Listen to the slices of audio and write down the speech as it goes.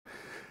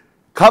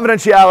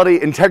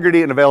Confidentiality,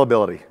 integrity, and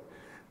availability.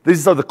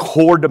 These are the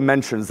core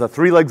dimensions, the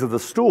three legs of the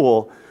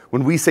stool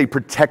when we say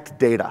protect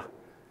data.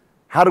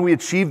 How do we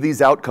achieve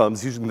these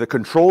outcomes using the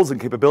controls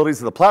and capabilities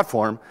of the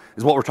platform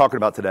is what we're talking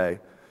about today.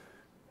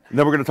 And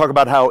then we're going to talk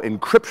about how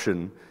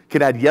encryption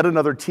can add yet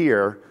another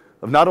tier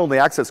of not only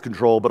access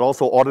control, but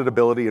also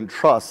auditability and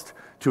trust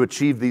to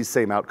achieve these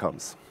same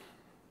outcomes.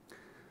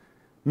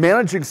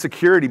 Managing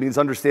security means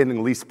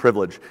understanding least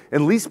privilege.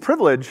 And least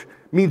privilege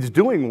means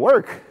doing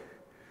work.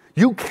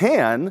 You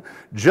can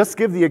just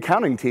give the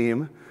accounting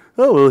team,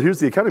 oh, well, here's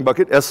the accounting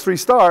bucket, S3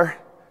 star.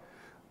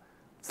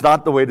 It's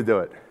not the way to do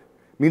it.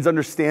 It means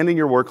understanding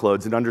your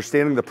workloads and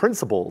understanding the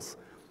principals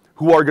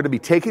who are going to be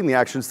taking the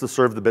actions to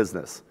serve the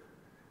business.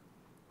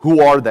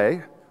 Who are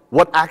they?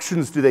 What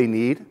actions do they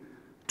need?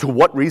 To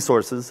what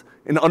resources?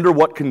 And under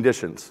what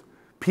conditions?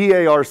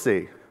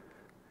 PARC.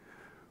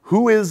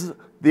 Who is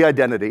the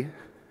identity?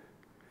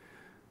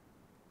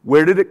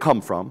 Where did it come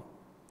from?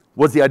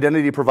 Was the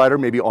identity provider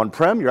maybe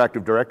on-prem, your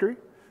Active Directory?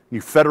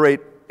 You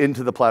federate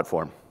into the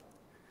platform.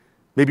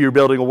 Maybe you're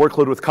building a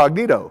workload with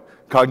Cognito.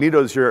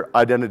 Cognito is your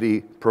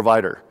identity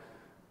provider.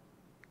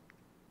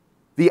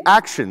 The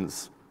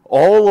actions,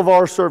 all of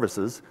our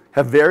services,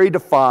 have very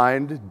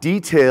defined,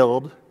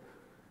 detailed,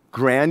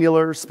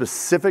 granular,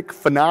 specific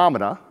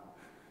phenomena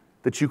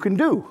that you can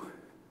do.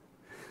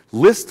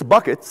 List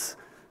buckets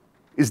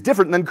is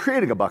different than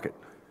creating a bucket.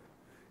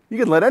 You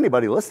can let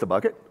anybody list a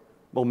bucket.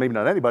 Well, maybe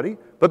not anybody,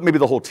 but maybe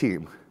the whole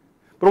team.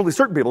 But only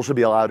certain people should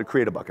be allowed to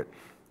create a bucket.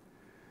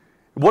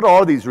 What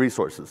are these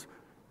resources?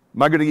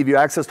 Am I going to give you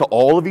access to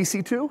all of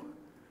EC2? I'm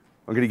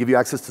going to give you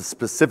access to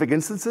specific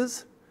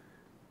instances?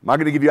 Am I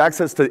going to give you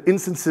access to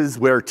instances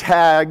where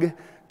tag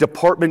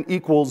department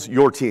equals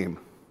your team?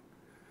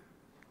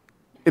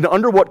 And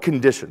under what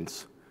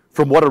conditions?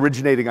 From what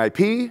originating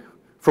IP?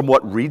 From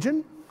what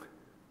region?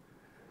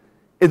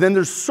 And then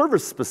there's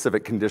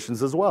service-specific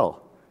conditions as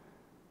well.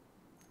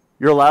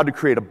 You're allowed to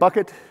create a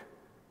bucket,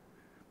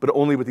 but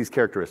only with these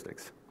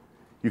characteristics.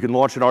 You can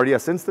launch an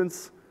RDS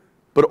instance,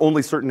 but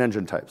only certain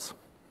engine types.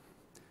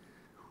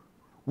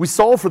 We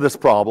solve for this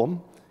problem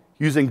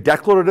using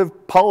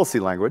declarative policy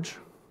language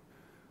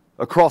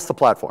across the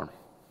platform.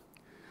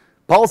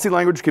 Policy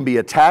language can be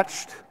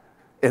attached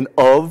and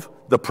of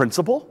the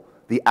principal,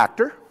 the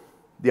actor,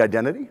 the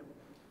identity.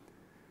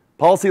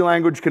 Policy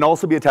language can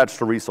also be attached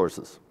to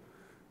resources.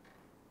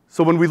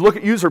 So when we look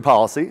at user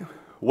policy,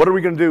 what are we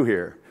going to do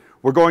here?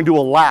 We're going to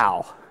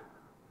allow.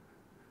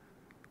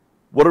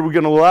 What are we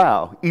going to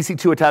allow?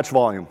 EC2 attached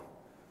volume,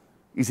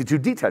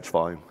 EC2 detached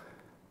volume.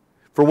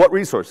 For what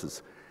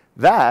resources?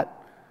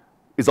 That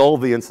is all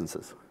of the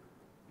instances,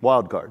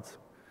 wildcards.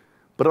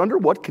 But under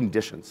what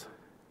conditions?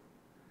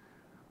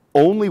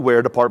 Only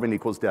where department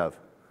equals dev.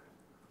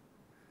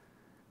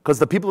 Because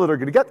the people that are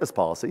going to get this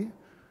policy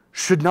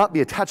should not be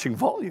attaching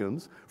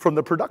volumes from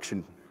the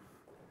production.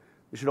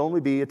 They should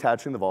only be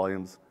attaching the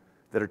volumes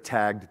that are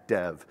tagged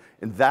dev.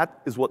 And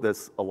that is what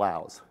this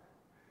allows.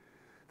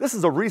 This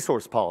is a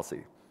resource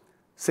policy.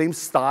 Same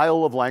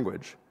style of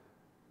language,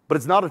 but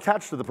it's not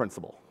attached to the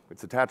principal.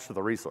 It's attached to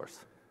the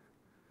resource.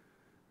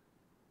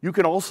 You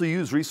can also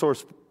use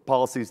resource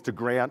policies to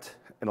grant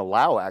and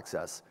allow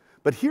access,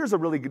 but here's a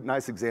really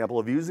nice example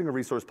of using a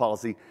resource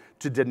policy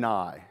to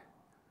deny.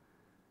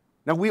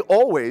 Now, we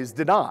always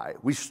deny.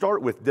 We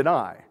start with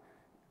deny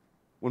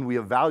when we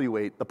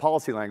evaluate the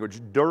policy language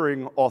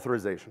during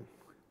authorization.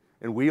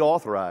 And we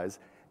authorize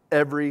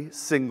every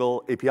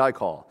single API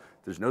call.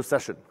 There's no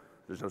session.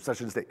 There's no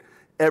session state.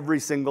 Every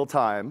single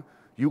time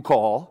you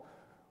call,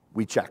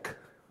 we check.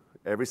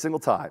 Every single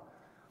time.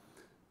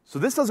 So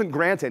this doesn't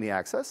grant any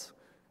access.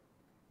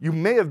 You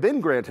may have been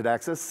granted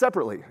access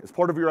separately as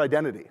part of your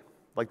identity,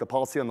 like the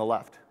policy on the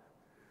left.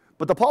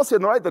 But the policy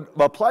on the right that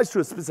applies to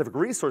a specific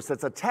resource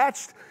that's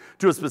attached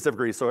to a specific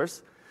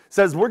resource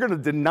says we're going to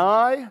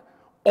deny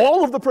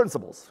all of the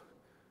principals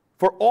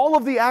for all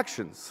of the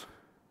actions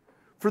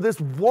for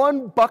this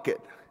one bucket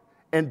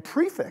and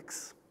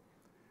prefix,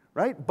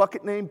 right?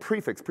 Bucket name,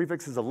 prefix.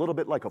 Prefix is a little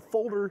bit like a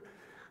folder.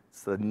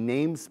 It's the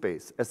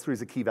namespace. S3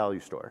 is a key value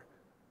store.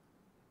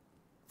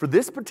 For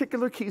this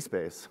particular key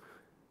space,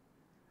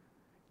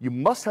 you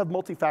must have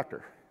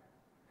multi-factor.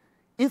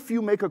 If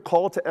you make a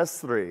call to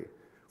S3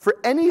 for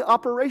any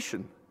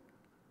operation,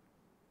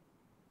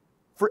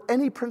 for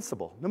any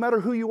principal, no matter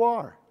who you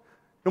are,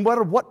 no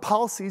matter what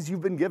policies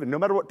you've been given, no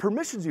matter what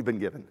permissions you've been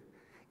given,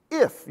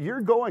 if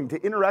you're going to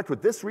interact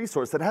with this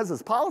resource that has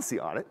this policy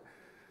on it,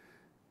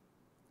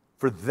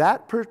 for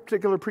that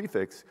particular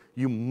prefix,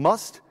 you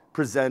must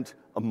present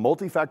a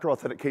multi-factor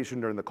authentication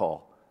during the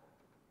call.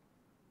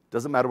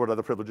 Doesn't matter what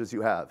other privileges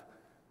you have.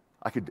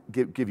 I could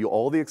give you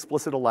all the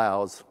explicit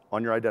allows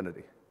on your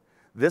identity.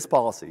 This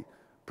policy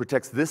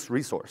protects this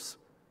resource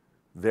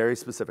very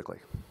specifically.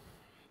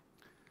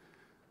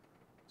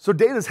 So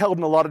data is held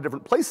in a lot of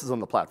different places on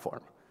the platform.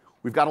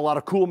 We've got a lot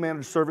of cool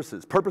managed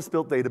services,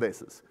 purpose-built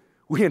databases.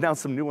 We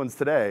announced some new ones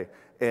today,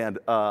 and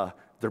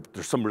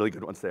there's some really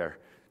good ones there.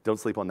 Don't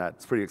sleep on that.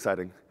 It's pretty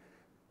exciting.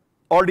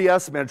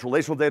 RDS, Managed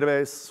Relational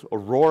Database,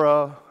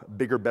 Aurora,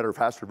 bigger, better,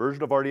 faster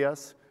version of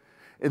RDS.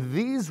 And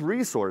these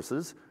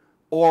resources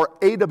are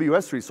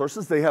AWS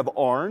resources. They have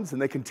ARNs,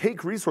 and they can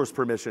take resource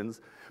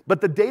permissions,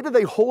 but the data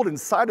they hold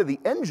inside of the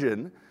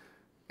engine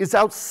is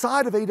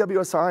outside of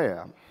AWS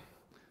IAM.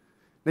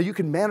 Now, you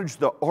can manage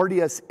the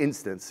RDS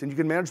instance, and you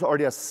can manage the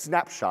RDS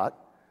snapshot,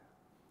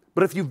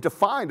 but if you've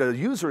defined a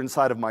user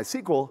inside of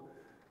MySQL,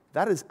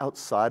 that is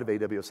outside of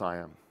AWS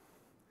IAM.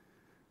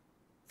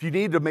 If you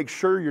need to make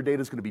sure your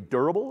data is going to be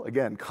durable,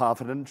 again,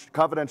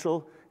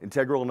 confidential,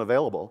 integral, and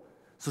available,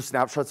 so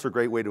snapshots are a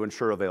great way to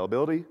ensure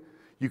availability.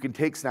 You can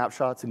take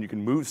snapshots and you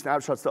can move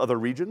snapshots to other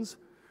regions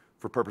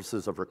for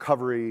purposes of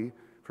recovery,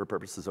 for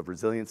purposes of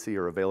resiliency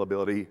or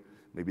availability.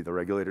 Maybe the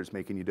regulator's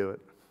making you do it.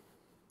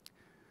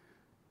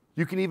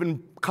 You can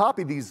even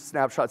copy these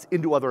snapshots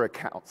into other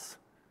accounts.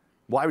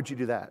 Why would you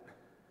do that?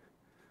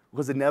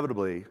 Because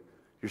inevitably,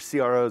 your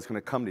CRO is going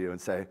to come to you and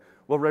say,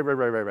 well,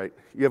 right.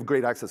 You have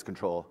great access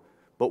control,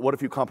 but what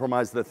if you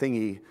compromise the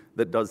thingy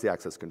that does the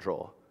access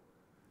control?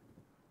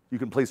 You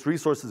can place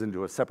resources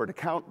into a separate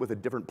account with a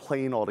different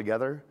plane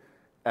altogether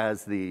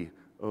as the,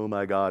 oh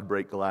my God,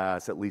 break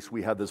glass, at least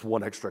we have this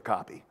one extra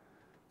copy,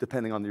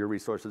 depending on your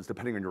resources,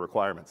 depending on your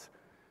requirements.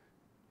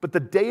 But the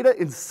data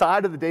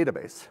inside of the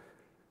database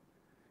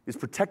is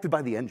protected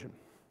by the engine.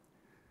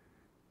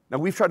 Now,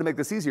 we've tried to make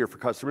this easier for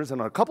customers, and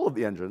on a couple of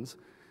the engines,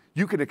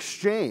 you can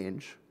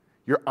exchange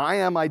your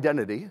IAM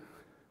identity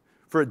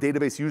for a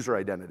database user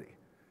identity.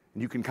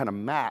 And you can kind of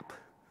map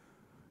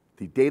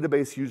the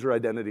database user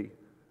identity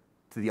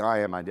to the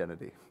IAM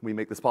identity. We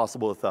make this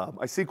possible with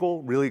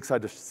MySQL. Really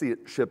excited to see it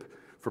ship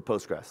for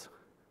Postgres.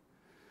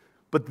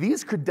 But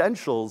these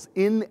credentials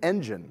in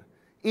engine,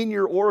 in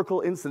your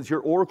Oracle instance, your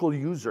Oracle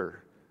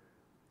user,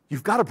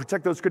 you've got to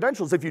protect those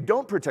credentials. If you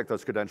don't protect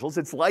those credentials,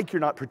 it's like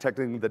you're not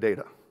protecting the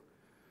data.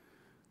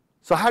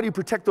 So how do you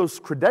protect those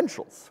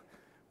credentials?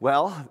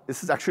 Well,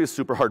 this is actually a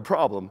super hard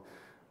problem,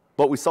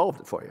 but we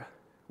solved it for you.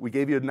 We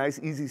gave you a nice,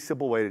 easy,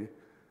 simple way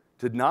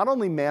to not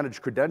only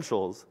manage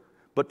credentials,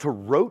 but to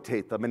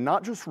rotate them, and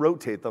not just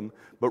rotate them,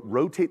 but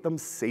rotate them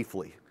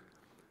safely.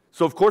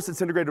 So of course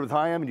it's integrated with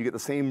IAM, and you get the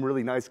same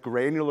really nice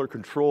granular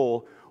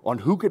control on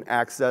who can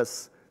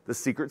access the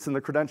secrets and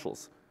the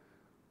credentials.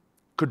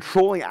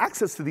 Controlling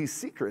access to these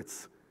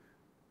secrets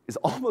is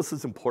almost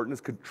as important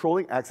as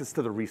controlling access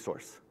to the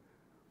resource,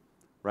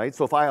 right?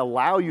 So if I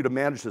allow you to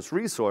manage this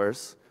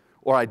resource,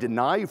 or I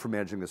deny you from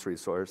managing this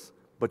resource,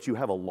 but you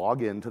have a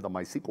login to the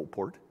MySQL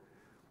port,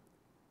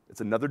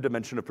 it's another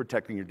dimension of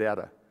protecting your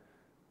data.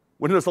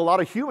 When there's a lot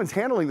of humans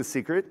handling the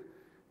secret,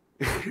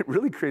 it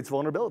really creates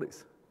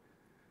vulnerabilities.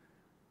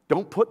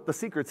 Don't put the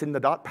secrets in the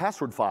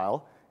 .password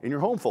file in your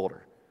home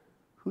folder.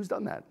 Who's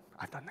done that?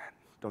 I've done that.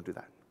 Don't do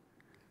that.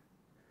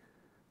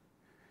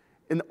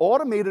 In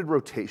automated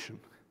rotation,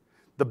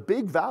 the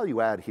big value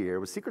add here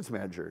with Secrets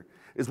Manager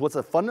is what's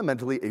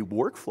fundamentally a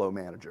workflow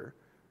manager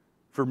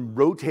for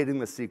rotating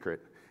the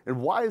secret. And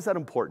why is that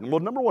important? Well,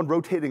 number one,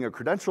 rotating a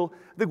credential.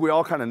 I think we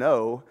all kind of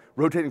know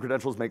rotating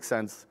credentials makes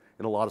sense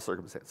in a lot of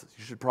circumstances.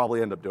 You should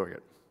probably end up doing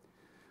it.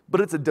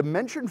 But it's a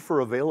dimension for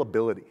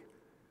availability.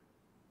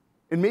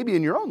 And maybe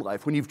in your own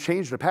life, when you've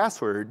changed a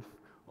password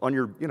on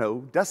your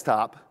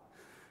desktop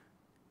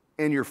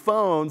and your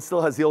phone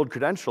still has the old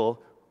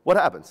credential, what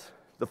happens?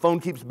 The phone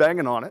keeps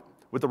banging on it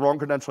with the wrong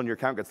credential and your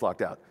account gets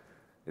locked out.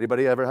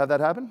 Anybody ever had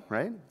that happen,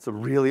 right? It's a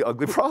really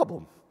ugly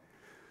problem.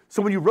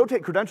 So when you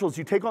rotate credentials,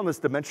 you take on this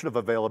dimension of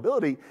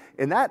availability,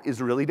 and that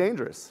is really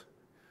dangerous.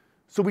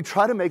 So we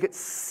try to make it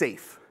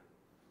safe.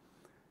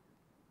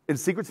 And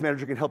Secrets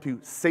Manager can help you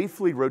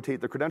safely rotate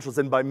the credentials,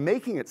 and by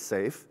making it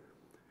safe,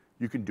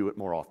 you can do it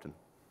more often.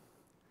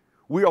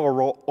 We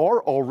are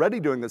already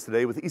doing this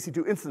today with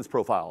EC2 instance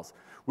profiles,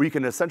 where you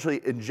can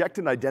essentially inject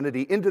an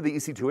identity into the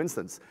EC2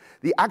 instance.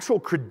 The actual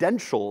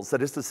credentials,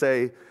 that is to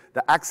say,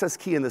 the access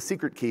key and the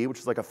secret key, which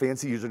is like a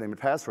fancy username and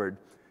password,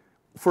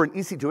 for an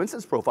EC2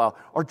 instance profile,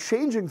 are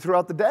changing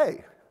throughout the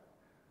day.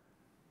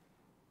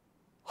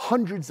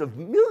 Hundreds of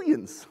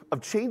millions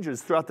of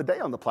changes throughout the day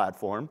on the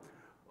platform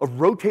of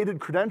rotated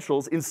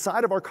credentials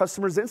inside of our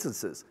customers'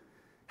 instances.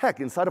 Heck,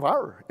 inside of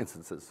our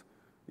instances.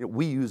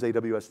 We use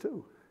AWS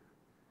too.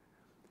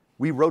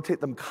 We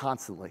rotate them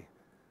constantly,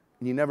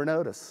 and you never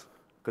notice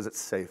because it's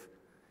safe.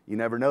 You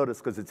never notice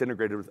because it's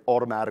integrated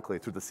automatically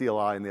through the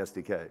CLI and the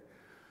SDK.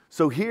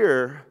 So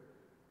here,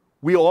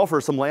 we offer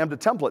some Lambda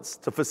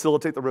templates to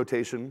facilitate the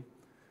rotation.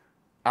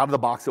 Out of the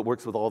box, it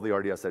works with all the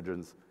RDS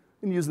engines.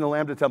 And using the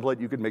Lambda template,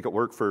 you can make it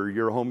work for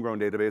your homegrown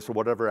database or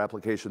whatever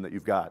application that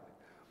you've got.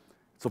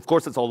 So of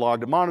course, it's all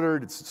logged and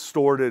monitored, it's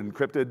stored and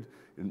encrypted.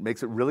 It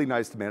makes it really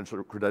nice to manage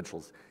the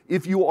credentials.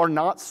 If you are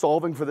not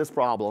solving for this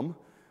problem,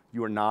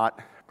 you are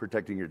not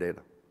protecting your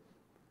data.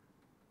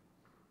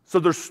 So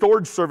there's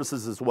storage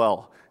services as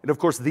well. And of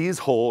course, these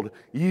hold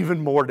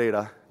even more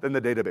data than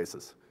the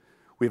databases.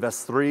 We have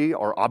S3,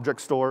 our object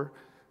store,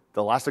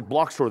 the Elastic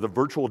Block Store, the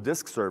virtual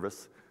disk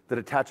service that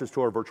attaches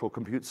to our virtual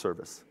compute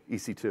service,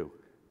 EC2.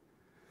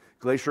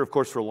 Glacier, of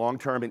course, for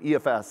long-term, and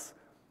EFS,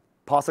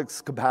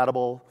 POSIX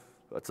compatible.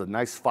 It's a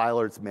nice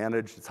filer, it's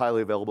managed, it's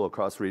highly available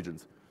across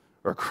regions,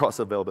 or across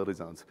availability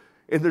zones.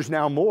 And there's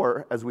now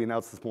more, as we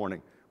announced this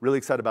morning. Really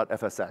excited about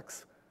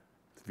FSX.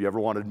 If you ever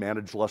wanted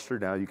managed Lustre,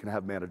 now you can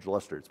have managed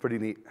Lustre. It's pretty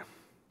neat.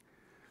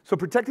 So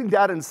protecting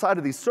data inside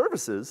of these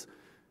services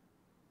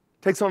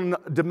takes on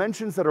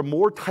dimensions that are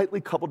more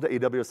tightly coupled to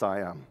AWS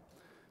IAM.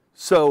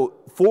 So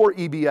for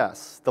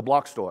EBS, the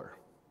block store,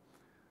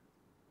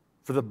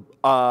 for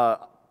the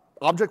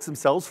objects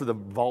themselves, for the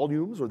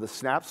volumes or the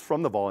snaps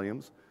from the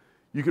volumes,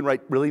 you can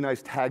write really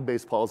nice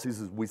tag-based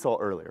policies as we saw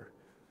earlier,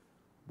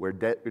 where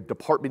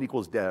department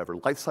equals dev or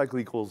lifecycle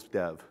equals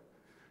dev.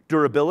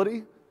 Durability,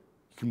 you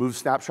can move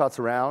snapshots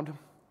around.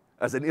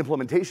 As an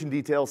implementation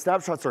detail,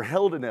 snapshots are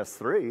held in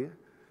S3.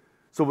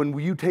 So when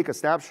you take a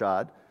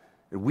snapshot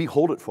and we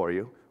hold it for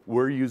you,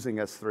 we're using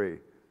S3.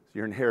 So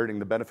you're inheriting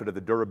the benefit of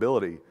the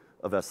durability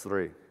of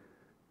S3.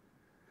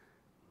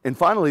 And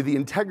finally, the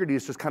integrity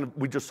is just kind of,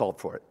 we just solved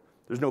for it.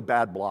 There's no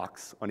bad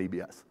blocks on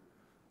EBS.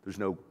 There's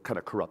no kind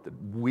of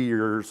corrupted.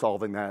 We're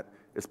solving that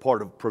as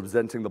part of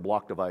presenting the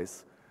block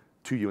device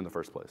to you in the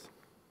first place.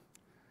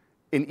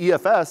 In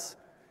EFS,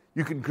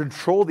 you can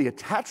control the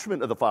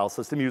attachment of the file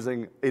system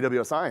using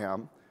AWS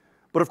IAM,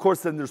 but of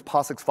course then there's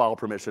POSIX file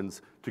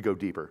permissions to go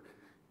deeper.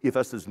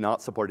 EFS does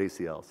not support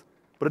ACLs,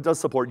 but it does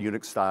support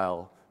Unix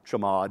style,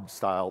 Chmod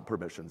style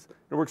permissions.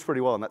 It works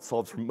pretty well, and that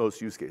solves for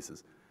most use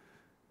cases.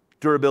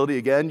 Durability,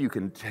 again, you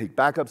can take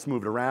backups,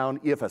 move it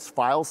around. EFS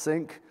file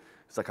sync,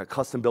 it's like a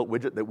custom-built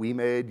widget that we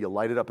made. You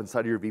light it up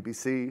inside of your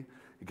VPC.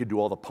 You can do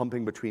all the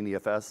pumping between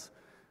EFS.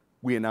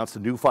 We announced a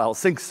new file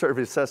sync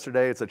service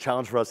yesterday. It's a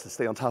challenge for us to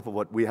stay on top of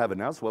what we have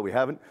announced, what we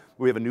haven't.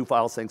 We have a new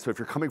file sync, so if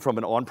you're coming from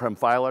an on-prem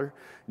filer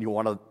and you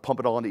want to pump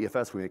it all into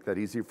EFS, we make that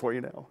easier for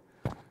you now.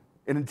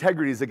 And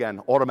integrity is,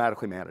 again,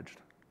 automatically managed.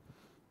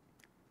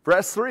 For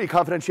S3,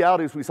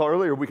 confidentiality, as we saw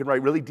earlier, we can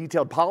write really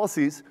detailed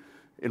policies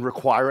and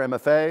require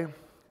MFA.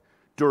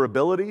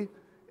 Durability,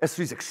 S3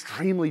 is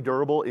extremely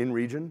durable in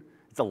region.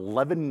 It's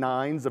 11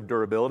 nines of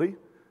durability.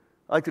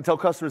 I like to tell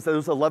customers that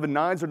those 11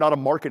 nines are not a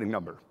marketing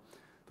number.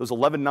 Those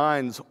 11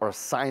 nines are a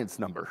science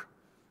number.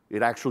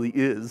 It actually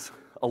is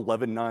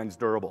 11 nines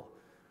durable.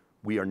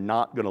 We are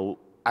not going to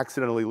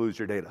accidentally lose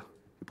your data.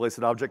 You place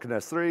an object in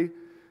S3,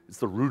 it's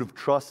the root of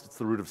trust, it's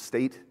the root of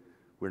state.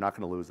 We're not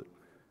going to lose it.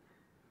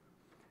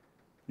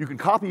 You can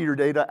copy your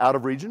data out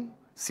of region,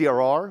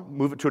 CRR,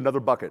 move it to another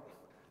bucket.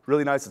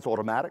 Really nice, it's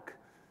automatic,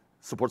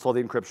 supports all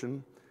the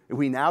encryption. And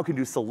we now can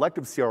do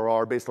selective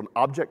CRR based on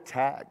object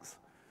tags.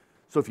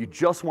 So if you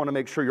just want to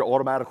make sure you're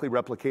automatically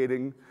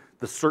replicating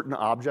the certain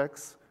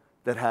objects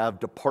that have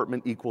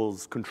department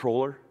equals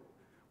controller,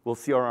 well,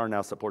 CRR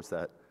now supports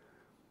that.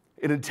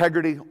 In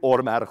integrity,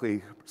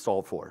 automatically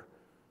solved for.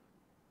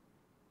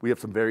 We have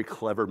some very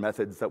clever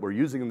methods that we're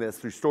using in this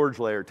through storage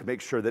layer to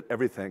make sure that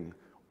everything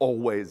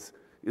always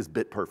is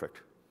bit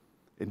perfect.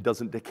 It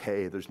doesn't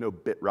decay, there's no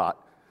bit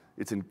rot.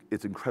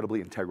 It's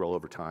incredibly integral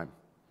over time.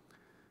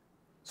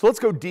 So let's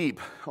go deep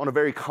on a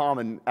very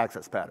common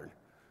access pattern.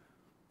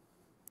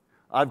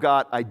 I've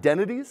got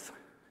identities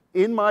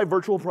in my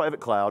virtual private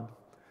cloud,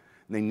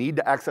 and they need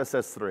to access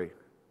S3.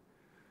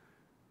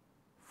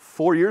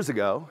 4 years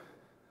ago,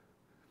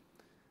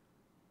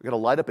 I'm going to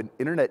light up an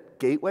internet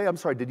gateway. I'm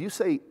sorry, did you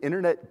say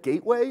internet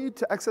gateway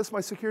to access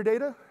my secure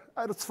data?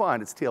 That's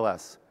fine, it's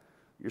TLS.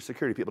 Your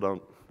security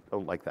people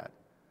don't like that.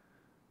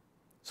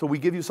 So we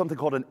give you something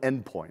called an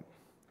endpoint.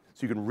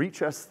 So you can reach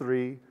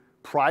S3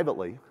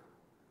 privately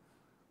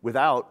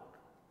without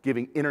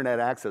giving internet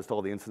access to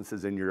all the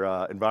instances in your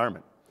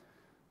environment.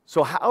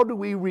 So how do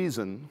we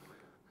reason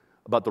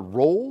about the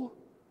role,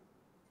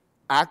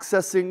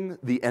 accessing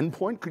the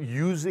endpoint,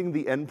 using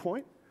the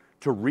endpoint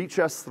to reach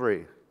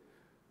S3?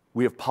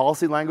 We have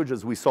policy language,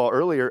 as we saw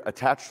earlier,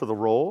 attached to the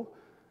role.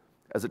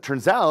 As it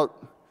turns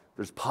out,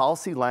 there's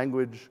policy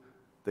language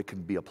that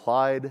can be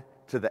applied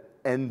to the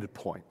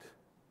endpoint.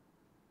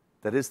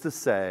 That is to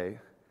say,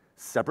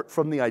 separate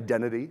from the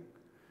identity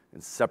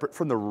and separate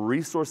from the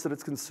resource that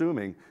it's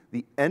consuming,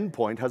 the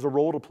endpoint has a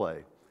role to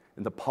play.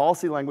 And the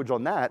policy language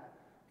on that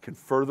can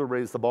further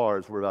raise the bar,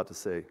 as we're about to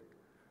see.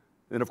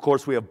 And of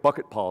course, we have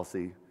bucket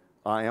policy,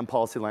 IAM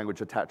policy language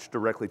attached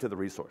directly to the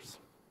resource.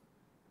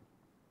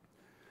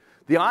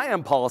 The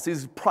IAM policy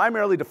is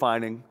primarily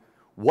defining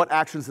what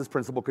actions this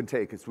principal can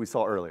take, as we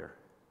saw earlier.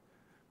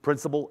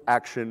 Principal,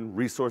 action,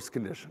 resource,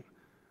 condition.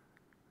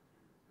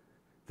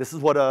 This is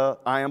what an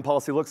IAM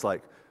policy looks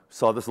like. We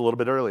saw this a little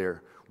bit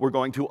earlier. We're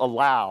going to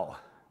allow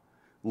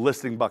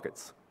listing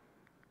buckets.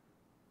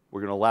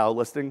 We're going to allow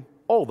listing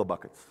all the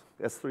buckets,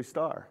 S3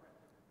 star.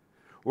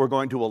 We're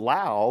going to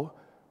allow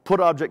put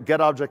object,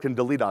 get object, and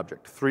delete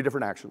object, 3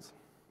 different actions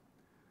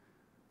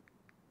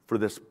for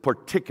this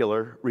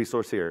particular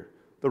resource here,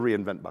 the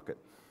reinvent bucket.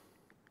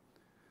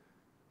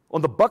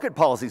 On the bucket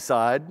policy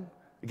side,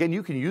 again,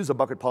 you can use a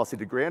bucket policy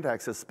to grant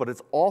access, but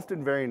it's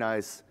often very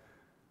nice,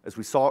 as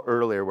we saw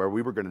earlier, where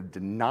we were going to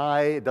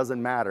deny it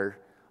doesn't matter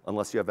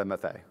unless you have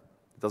MFA.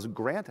 It doesn't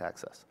grant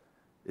access.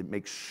 It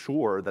makes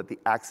sure that the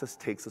access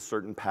takes a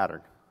certain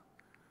pattern.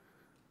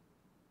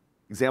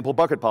 Example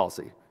bucket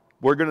policy.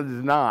 We're going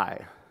to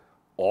deny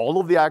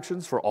all of the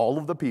actions for all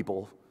of the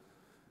people,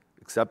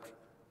 except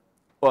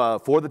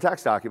for the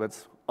tax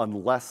documents,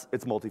 unless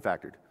it's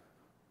multi-factored.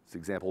 It's the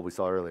example we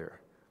saw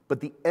earlier. But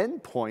the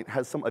endpoint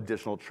has some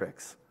additional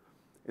tricks.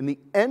 And the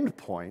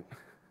endpoint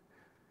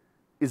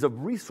is a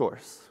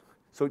resource.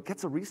 So it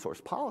gets a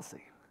resource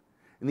policy.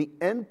 And the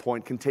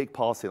endpoint can take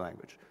policy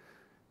language.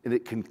 And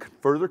it can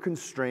further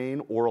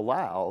constrain or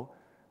allow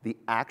the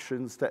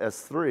actions to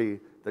S3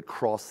 that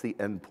cross the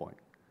endpoint.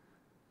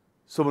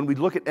 So when we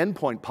look at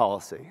endpoint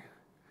policy,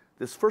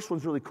 this first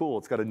one's really cool.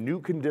 It's got a new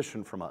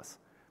condition from us,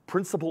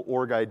 principal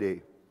org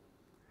ID.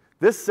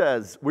 This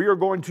says we are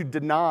going to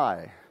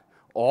deny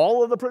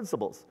all of the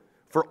principals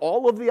for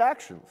all of the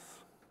actions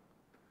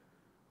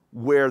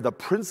where the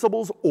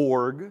principal's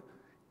org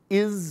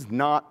is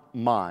not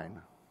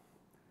mine.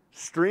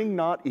 String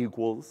not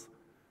equals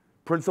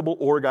principal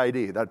org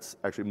ID. That's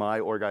actually my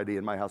org ID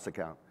in my house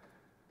account,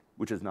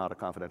 which is not a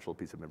confidential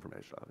piece of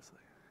information, obviously.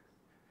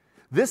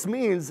 This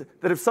means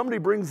that if somebody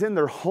brings in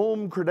their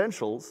home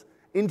credentials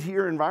into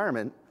your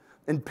environment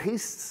and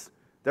pastes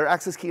their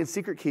access key and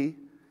secret key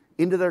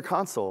into their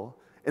console,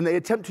 and they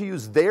attempt to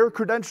use their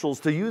credentials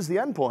to use the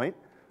endpoint,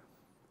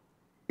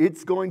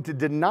 it's going to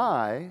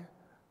deny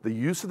the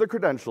use of the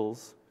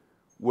credentials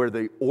where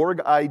the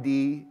org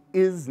ID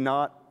is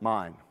not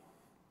mine.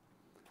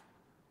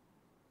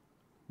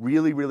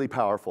 Really, really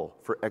powerful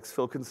for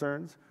exfil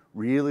concerns.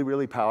 Really,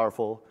 really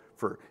powerful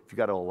for if you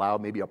got to allow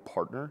maybe a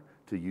partner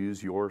to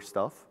use your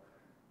stuff.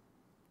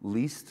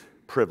 Least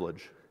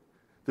privilege.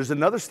 There's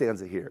another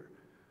stanza here.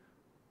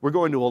 We're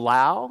going to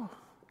allow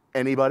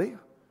anybody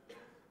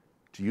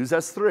to use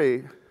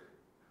S3,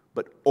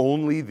 but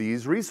only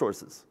these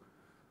resources.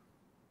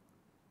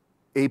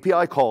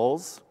 API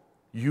calls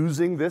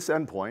using this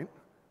endpoint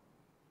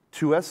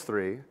to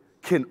S3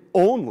 can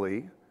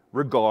only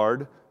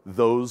regard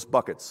those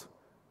buckets.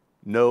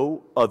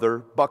 No other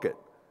bucket.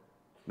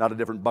 Not a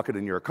different bucket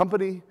in your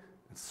company.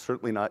 It's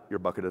certainly not your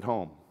bucket at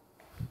home.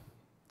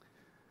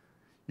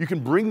 You can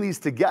bring these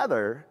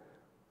together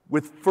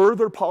with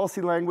further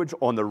policy language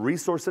on the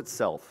resource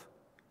itself.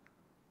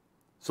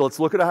 So let's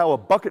look at how a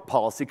bucket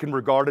policy can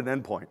regard an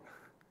endpoint.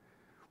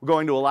 We're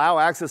going to allow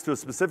access to a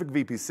specific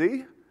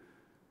VPC.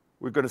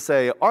 We're going to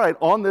say, all right,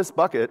 on this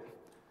bucket,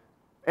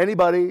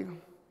 anybody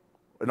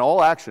and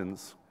all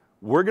actions,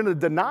 we're going to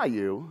deny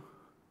you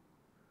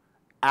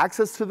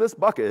access to this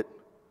bucket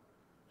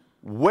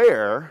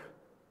where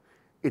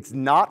it's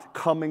not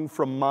coming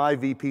from my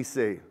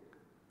VPC.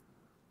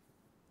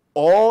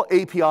 All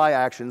API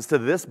actions to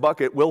this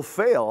bucket will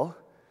fail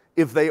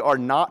if they are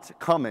not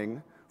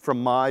coming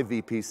from my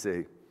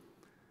VPC.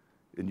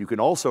 And you can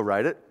also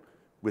write it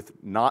with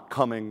not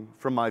coming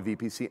from my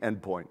VPC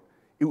endpoint.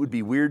 It would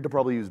be weird to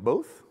probably use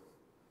both,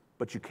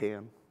 but you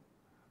can.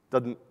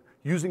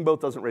 Using both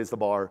doesn't raise the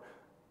bar,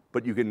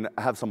 but you can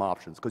have some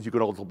options because you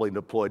can ultimately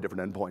deploy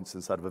different endpoints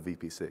inside of a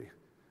VPC.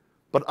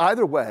 But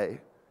either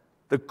way,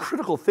 the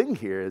critical thing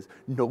here is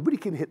nobody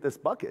can hit this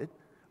bucket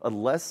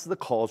unless the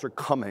calls are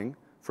coming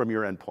from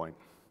your endpoint.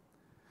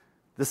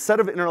 This set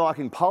of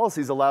interlocking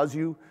policies allows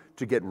you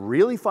to get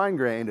really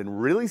fine-grained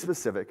and really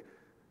specific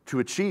to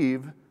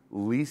achieve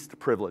least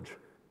privilege.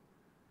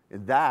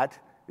 And that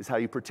is how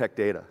you protect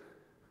data.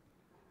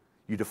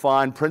 You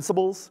define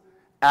principles,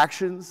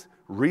 actions,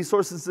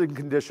 resources, and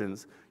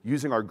conditions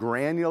using our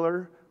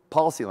granular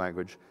policy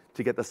language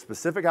to get the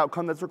specific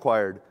outcome that's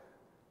required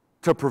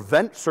to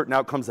prevent certain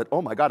outcomes that,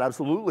 oh my God,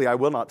 absolutely, I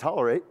will not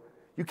tolerate.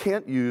 You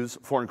can't use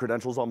foreign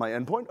credentials on my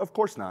endpoint. Of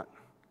course not.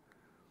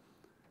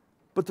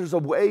 But there's a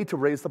way to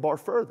raise the bar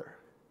further.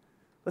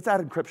 Let's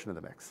add encryption to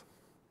the mix.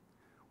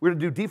 We're going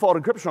to do default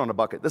encryption on a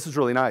bucket. This is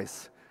really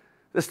nice.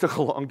 This took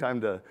a long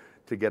time to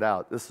get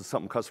out. This is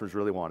something customers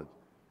really wanted.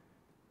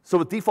 So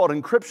with default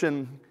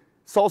encryption,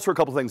 solves for a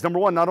couple things. Number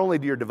one, not only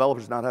do your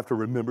developers not have to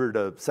remember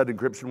to set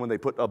encryption when they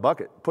put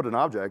an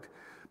object,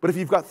 but if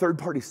you've got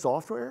third-party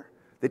software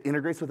that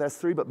integrates with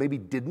S3 but maybe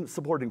didn't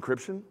support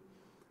encryption,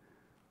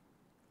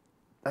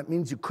 that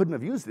means you couldn't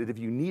have used it if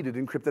you needed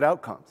encrypted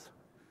outcomes.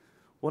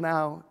 Well,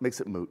 now it makes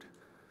it moot.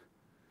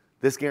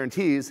 This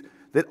guarantees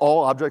that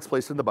all objects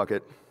placed in the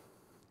bucket,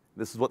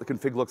 this is what the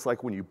config looks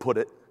like when you put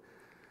it,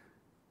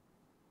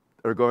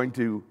 we're going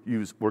to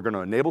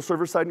enable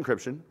server-side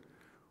encryption.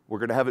 We're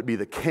going to have it be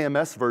the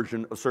KMS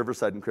version of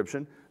server-side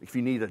encryption. If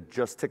you need to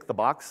just tick the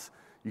box,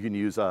 you can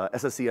use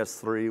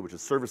SSES3, which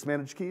is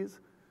service-managed keys.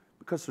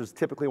 Because customers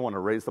typically want to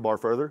raise the bar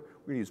further,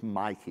 we're going to use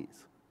my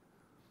keys.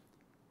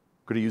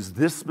 We're going to use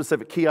this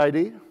specific key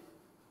ID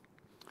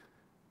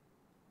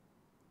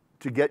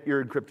to get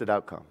your encrypted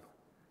outcome.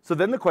 So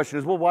then the question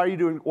is, well, why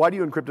do you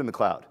encrypt in the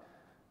cloud?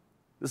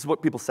 This is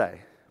what people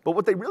say. But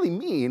what they really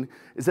mean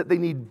is that they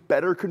need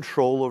better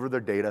control over their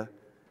data.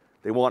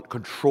 They want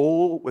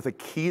control with a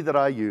key that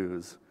I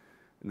use,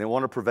 and they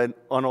want to prevent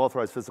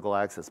unauthorized physical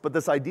access. But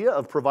this idea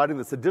of providing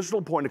this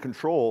additional point of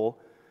control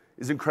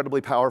is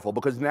incredibly powerful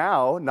because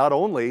now, not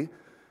only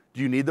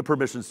do you need the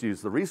permissions to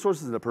use the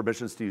resources and the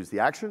permissions to use the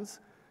actions,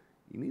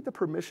 you need the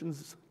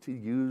permissions to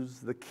use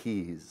the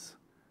keys.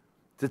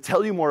 To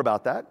tell you more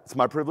about that, it's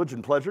my privilege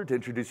and pleasure to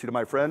introduce you to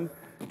my friend,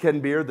 Ken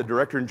Beard, the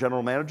Director and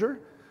General Manager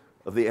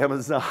of the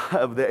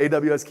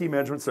AWS Key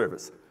Management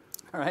Service.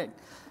 All right.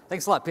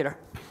 Thanks a lot, Peter.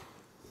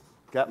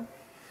 Captain?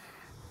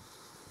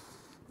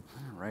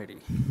 righty.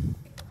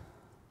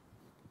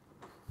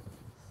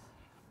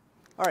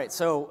 All right,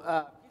 so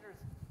Peter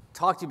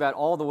talked to you about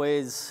all the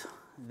ways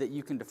that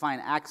you can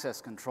define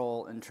access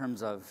control in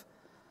terms of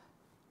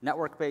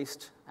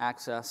network-based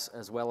access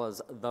as well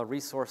as the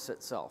resource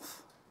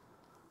itself.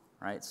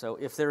 Right? So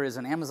if there is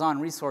an Amazon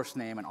resource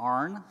name, an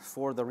ARN,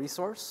 for the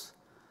resource,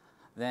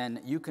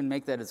 then you can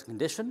make that as a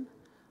condition.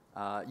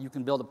 You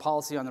can build a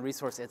policy on the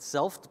resource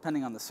itself,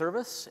 depending on the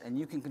service, and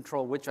you can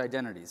control which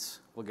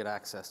identities will get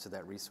access to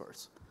that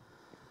resource.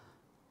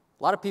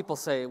 A lot of people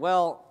say,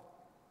 well,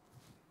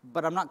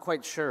 but I'm not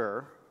quite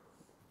sure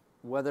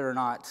whether or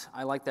not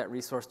I like that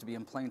resource to be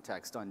in plain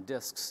text on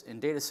disks in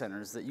data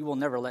centers that you will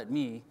never let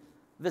me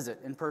visit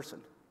in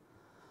person.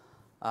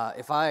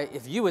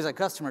 If you as a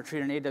customer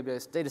treat an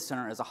AWS data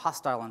center as a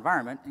hostile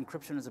environment,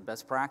 encryption is a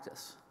best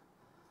practice.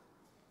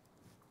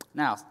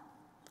 Now,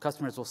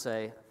 customers will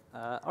say,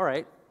 all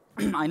right,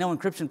 I know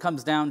encryption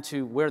comes down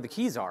to where the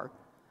keys are,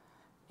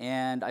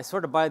 and I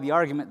sort of buy the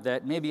argument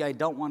that maybe I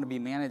don't want to be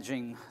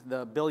managing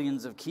the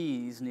billions of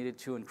keys needed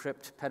to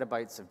encrypt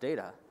petabytes of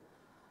data,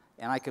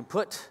 and I could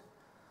put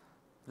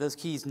those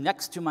keys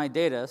next to my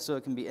data so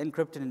it can be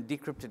encrypted and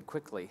decrypted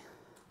quickly.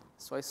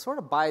 So I sort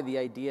of buy the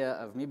idea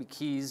of maybe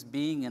keys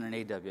being in an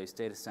AWS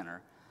data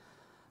center,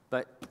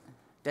 but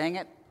dang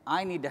it,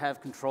 I need to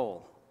have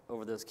control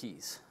over those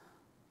keys.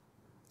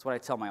 It's what I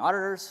tell my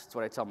auditors, it's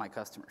what I tell my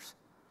customers.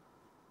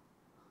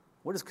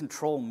 What does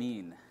control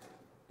mean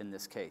in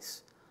this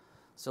case?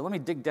 So let me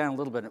dig down a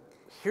little bit.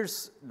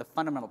 Here's the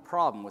fundamental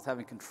problem with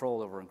having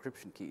control over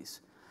encryption keys.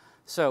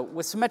 So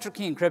with symmetric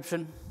key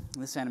encryption,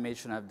 this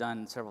animation I've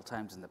done several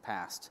times in the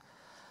past.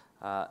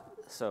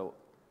 So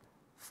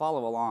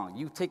follow along.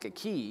 You take a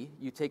key,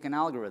 you take an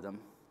algorithm,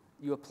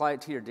 you apply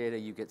it to your data,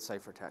 you get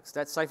ciphertext.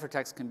 That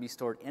ciphertext can be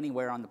stored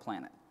anywhere on the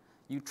planet.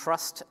 You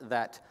trust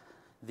that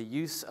the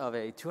use of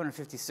a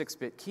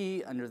 256-bit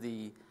key under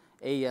the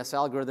AES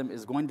algorithm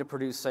is going to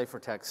produce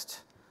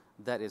ciphertext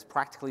that is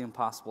practically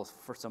impossible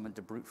for someone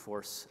to brute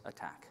force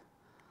attack.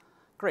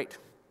 Great.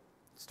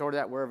 Store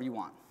that wherever you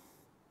want.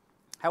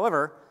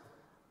 However,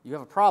 you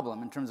have a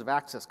problem in terms of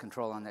access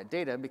control on that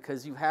data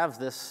because you have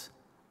this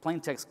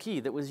plaintext key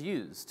that was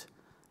used.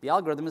 The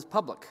algorithm is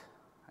public.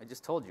 I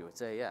just told you,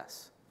 it's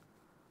AES.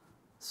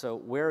 So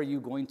where are you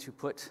going to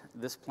put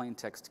this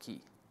plaintext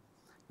key?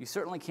 You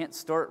certainly can't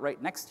store it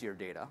right next to your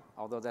data,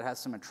 although that has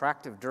some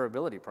attractive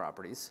durability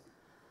properties.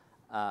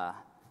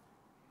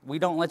 We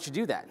don't let you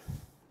do that.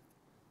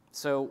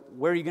 So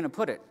where are you going to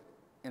put it?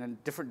 In a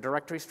different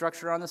directory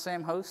structure on the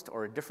same host,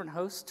 or a different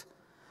host,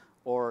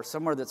 or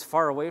somewhere that's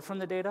far away from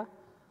the data?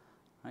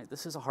 Right,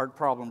 this is a hard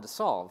problem to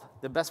solve.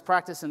 The best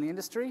practice in the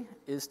industry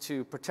is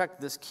to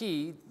protect this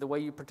key the way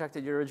you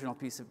protected your original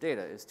piece of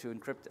data, is to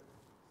encrypt it.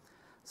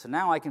 So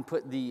now I can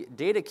put the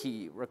data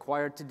key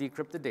required to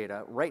decrypt the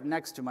data right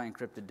next to my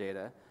encrypted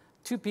data,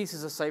 two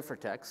pieces of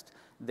ciphertext.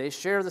 They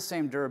share the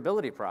same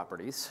durability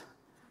properties,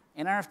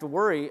 and I don't have to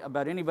worry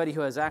about anybody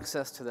who has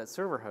access to that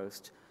server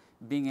host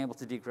being able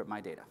to decrypt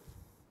my data.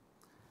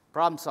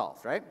 Problem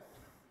solved, right?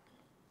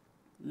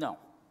 No.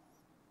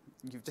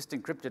 You've just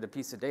encrypted a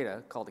piece of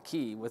data called a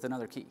key with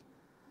another key.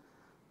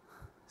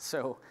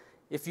 So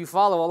if you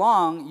follow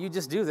along, you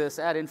just do this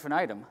ad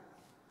infinitum.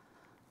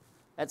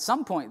 At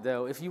some point,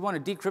 though, if you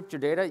want to decrypt your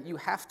data, you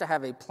have to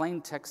have a plain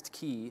text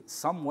key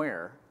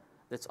somewhere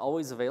that's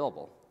always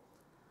available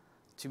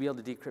to be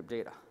able to decrypt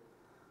data.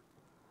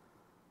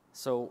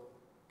 So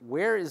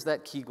where is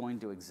that key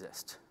going to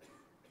exist?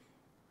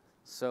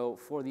 So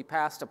for the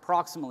past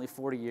approximately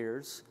 40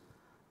 years,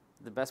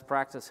 the best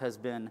practice has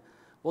been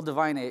we'll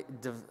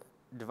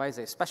devise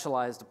a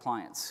specialized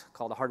appliance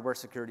called a hardware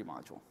security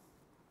module.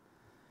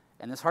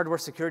 And this hardware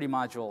security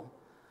module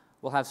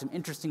will have some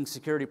interesting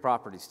security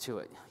properties to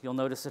it. You'll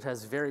notice it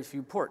has very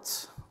few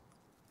ports.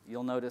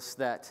 You'll notice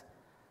that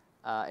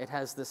it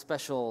has this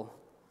special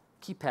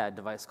keypad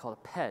device called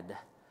a PED,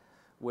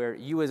 where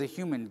you as a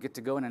human get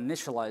to go and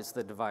initialize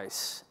the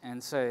device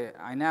and say,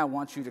 I now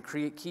want you to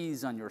create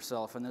keys on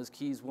yourself, and those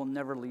keys will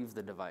never leave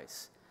the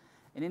device.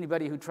 And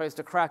anybody who tries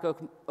to crack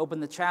open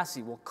the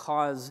chassis will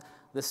cause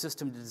the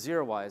system to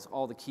zeroize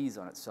all the keys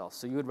on itself.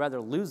 So you would rather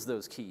lose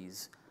those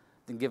keys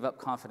than give up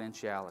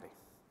confidentiality.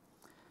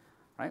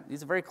 Right?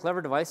 These are very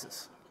clever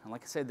devices. And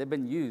like I said, they've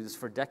been used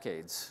for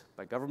decades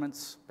by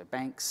governments, by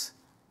banks,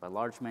 by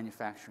large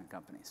manufacturing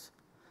companies.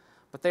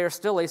 But they are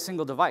still a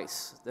single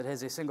device that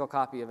has a single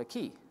copy of a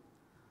key.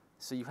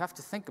 So you have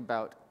to think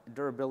about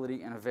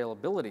durability and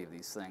availability of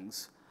these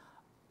things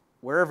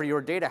wherever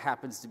your data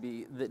happens to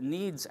be that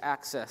needs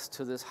access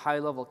to this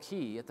high-level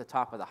key at the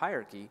top of the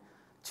hierarchy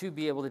to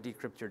be able to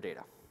decrypt your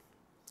data.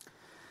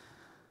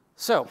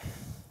 So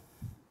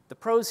the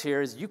pros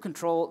here is you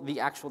control the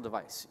actual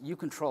device. You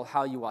control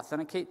how you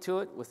authenticate to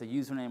it with a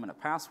username and a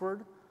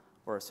password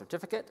or a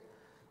certificate,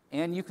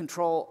 and you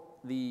control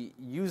the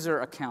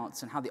user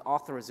accounts and how the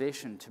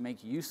authorization to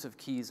make use of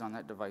keys on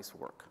that device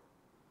work.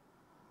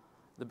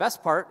 The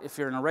best part, if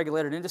you're in a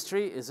regulated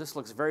industry, is this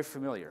looks very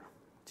familiar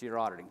to your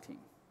auditing team.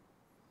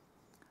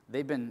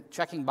 They've been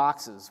checking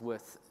boxes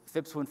with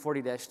FIPS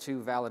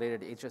 140-2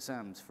 validated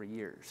HSMs for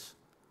years.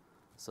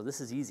 So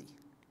this is easy.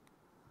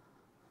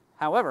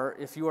 However,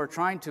 if you are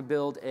trying to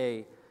build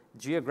a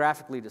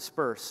geographically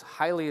dispersed,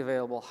 highly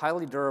available,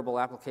 highly durable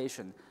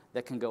application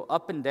that can go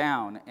up and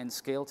down and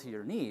scale to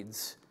your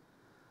needs,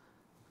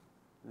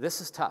 this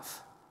is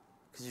tough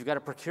because you've got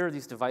to procure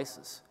these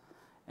devices.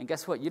 And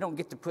guess what? You don't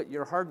get to put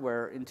your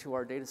hardware into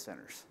our data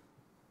centers.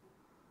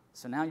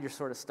 So now you're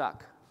sort of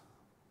stuck.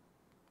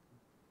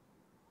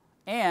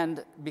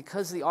 And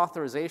because the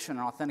authorization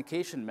and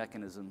authentication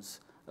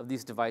mechanisms of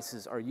these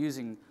devices are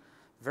using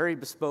very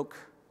bespoke,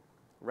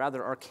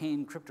 rather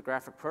arcane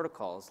cryptographic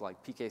protocols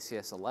like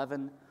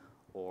PKCS11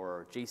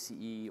 or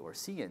JCE or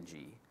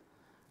CNG,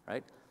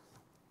 right?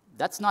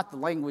 That's not the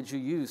language you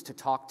use to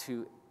talk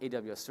to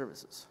AWS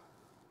services,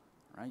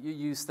 right? You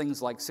use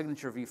things like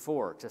Signature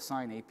v4 to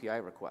sign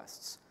API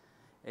requests,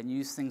 and you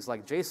use things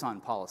like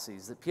JSON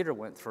policies that Peter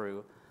went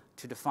through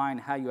to define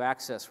how you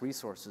access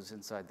resources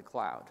inside the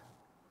cloud.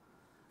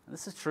 And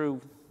this is true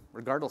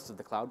regardless of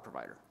the cloud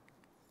provider.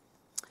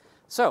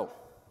 So,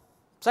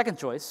 second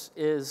choice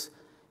is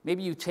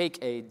maybe you take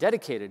a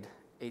dedicated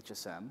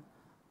HSM,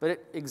 but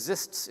it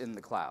exists in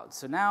the cloud.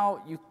 So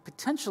now you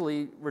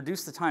potentially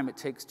reduce the time it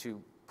takes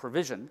to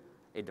provision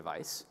a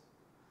device.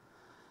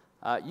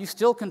 You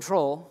still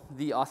control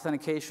the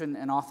authentication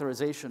and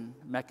authorization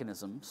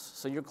mechanisms,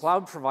 so your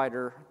cloud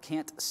provider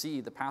can't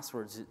see the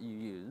passwords that you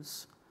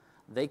use.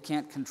 They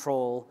can't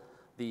control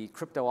the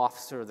crypto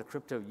officer or the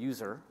crypto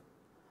user.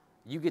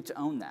 You get to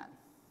own that.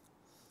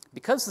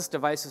 Because this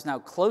device is now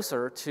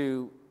closer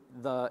to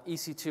the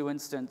EC2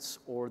 instance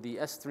or the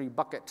S3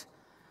 bucket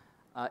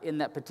in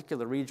that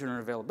particular region or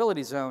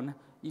availability zone,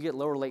 you get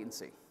lower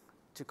latency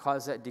to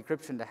cause that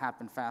decryption to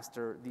happen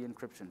faster, the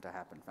encryption to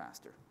happen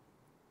faster.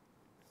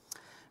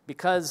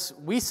 Because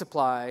we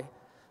supply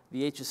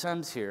the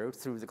HSMs here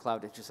through the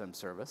Cloud HSM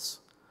service,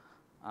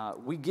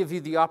 we give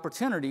you the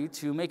opportunity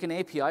to make an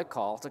API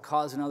call to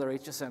cause another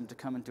HSM to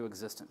come into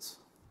existence.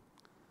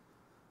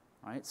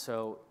 Right?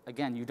 So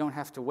again, you don't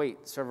have to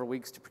wait several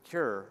weeks to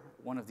procure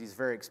one of these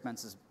very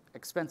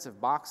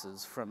expensive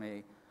boxes from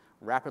a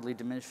rapidly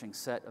diminishing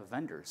set of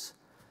vendors.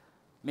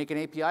 Make an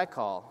API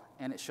call,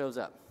 and it shows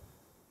up.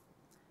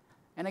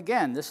 And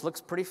again, this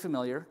looks pretty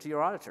familiar to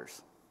your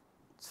auditors.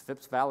 It's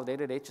FIPS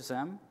validated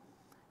HSM.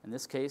 In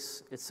this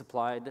case, it's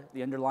supplied,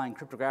 the underlying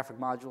cryptographic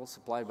module is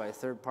supplied by a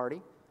third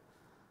party.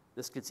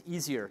 This gets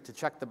easier to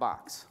check the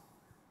box.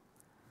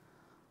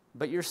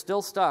 But you're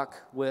still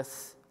stuck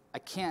with, I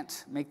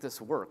can't make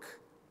this work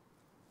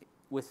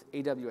with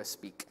AWS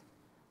speak.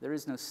 There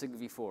is no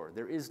SIG-v4.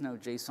 There is no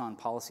JSON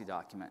policy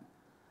document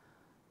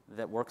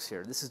that works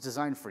here. This is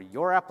designed for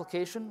your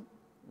application,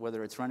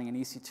 whether it's running in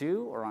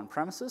EC2 or on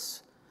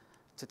premises,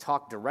 to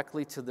talk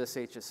directly to this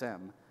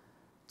HSM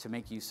to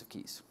make use of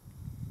keys.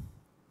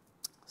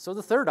 So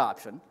the third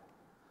option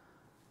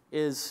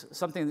is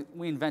something that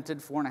we invented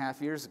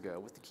 4.5 years ago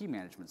with the key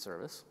management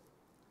service.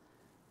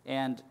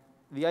 And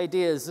the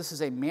idea is this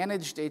is a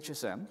managed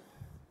HSM.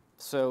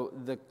 So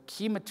the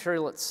key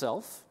material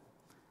itself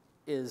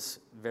is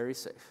very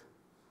safe,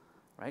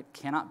 right?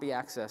 Cannot be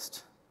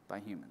accessed by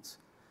humans.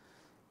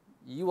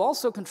 You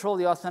also control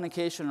the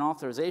authentication and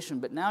authorization,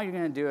 but now you're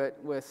going to do it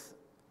with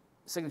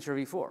Signature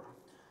v4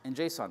 and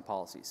JSON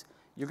policies.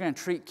 You're going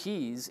to treat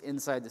keys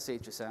inside this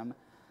HSM.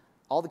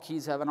 All the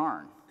keys have an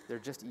ARN. They're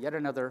just yet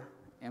another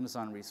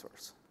Amazon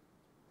resource.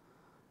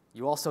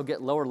 You also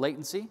get lower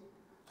latency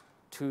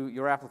to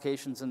your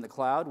applications in the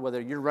cloud, whether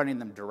you're running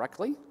them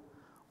directly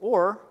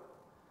or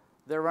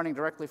they're running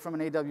directly from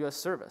an AWS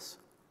service.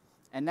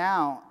 And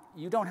now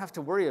you don't have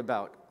to worry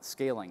about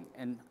scaling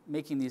and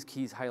making these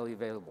keys highly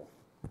available.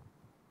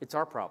 It's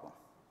our problem,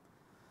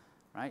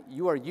 right?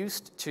 You are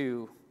used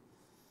to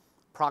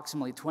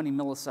approximately 20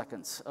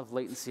 milliseconds of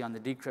latency on the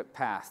decrypt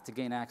path to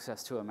gain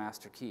access to a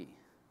master key,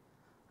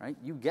 right?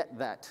 You get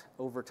that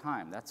over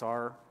time. That's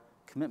our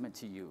commitment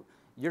to you.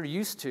 You're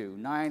used to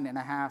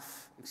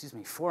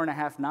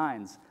 4.5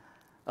 nines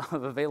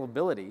of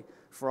availability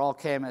for all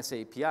KMS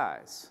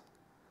APIs,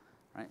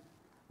 right?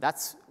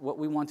 That's what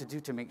we want to do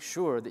to make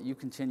sure that you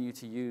continue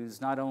to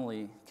use not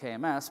only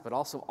KMS, but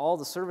also all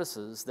the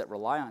services that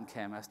rely on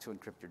KMS to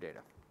encrypt your data.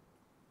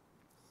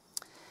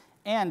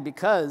 And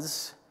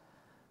because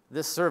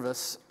this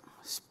service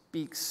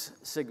speaks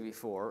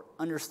SIG-v4,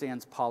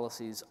 understands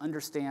policies,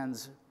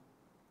 understands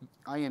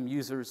IAM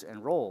users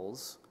and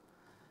roles,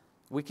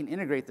 we can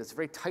integrate this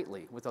very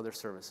tightly with other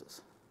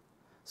services.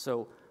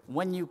 So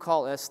when you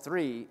call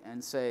S3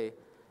 and say,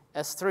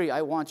 S3,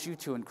 I want you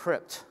to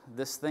encrypt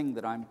this thing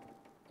that I'm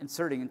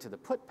inserting into the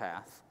put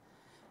path,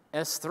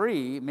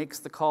 S3 makes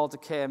the call to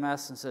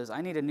KMS and says,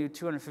 I need a new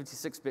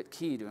 256-bit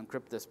key to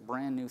encrypt this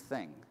brand new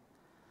thing.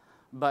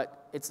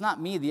 But it's not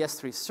me, the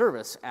S3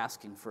 service,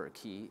 asking for a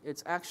key.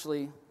 It's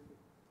actually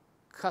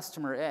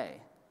customer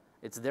A.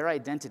 It's their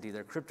identity,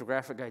 their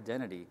cryptographic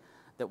identity,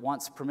 that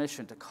wants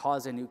permission to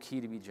cause a new key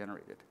to be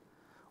generated.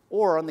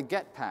 Or on the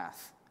get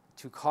path,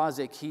 to cause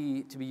a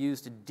key to be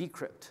used to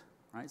decrypt,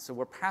 right? So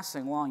we're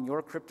passing along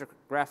your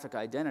cryptographic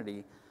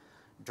identity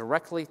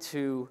directly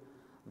to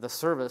the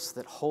service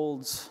that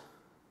holds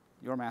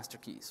your master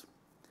keys.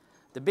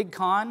 The big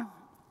con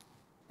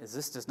is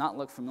this does not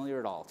look familiar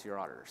at all to your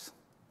auditors.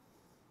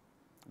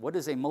 What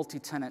is a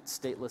multi-tenant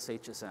stateless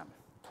HSM?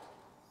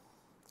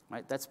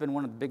 Right? That's been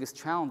one of the biggest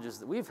challenges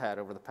that we've had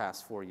over the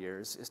past 4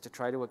 years, is to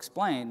try to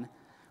explain,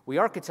 we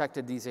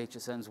architected these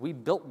HSMs, we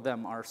built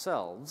them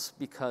ourselves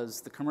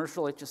because the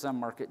commercial HSM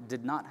market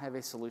did not have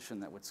a solution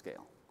that would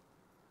scale.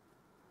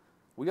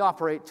 We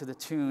operate to the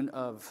tune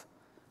of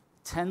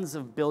tens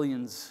of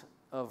billions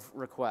of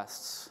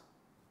requests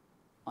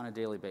on a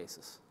daily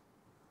basis.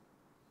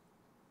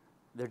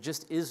 There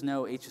just is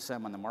no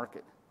HSM on the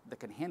market that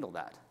can handle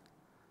that,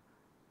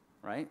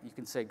 right? You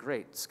can say,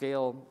 great,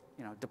 scale,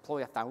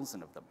 deploy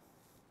 1,000 of them.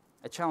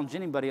 I challenge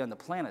anybody on the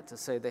planet to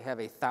say they have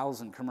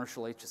 1,000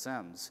 commercial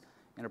HSMs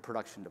in a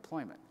production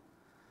deployment.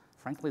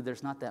 Frankly,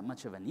 there's not that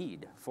much of a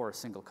need for a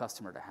single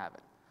customer to have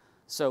it.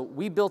 So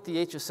we built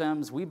the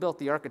HSMs, we built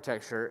the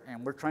architecture,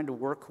 and we're trying to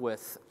work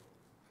with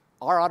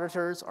our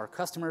auditors, our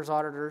customers'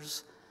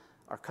 auditors,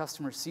 our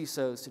customer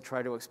CISOs to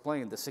try to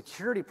explain the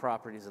security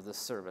properties of this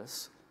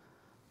service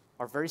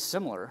are very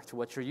similar to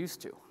what you're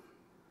used to.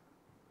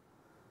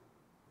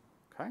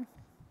 Okay?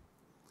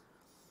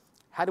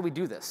 How do we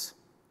do this?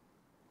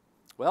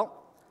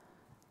 Well,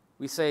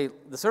 we say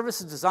the service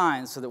is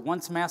designed so that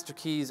once master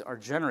keys are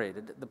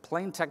generated, the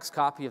plain text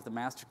copy of the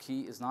master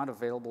key is not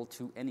available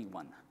to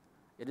anyone.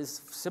 It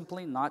is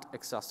simply not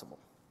accessible.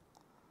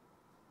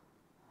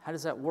 How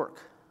does that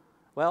work?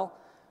 Well,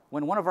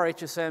 when one of our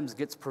HSMs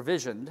gets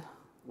provisioned,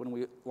 when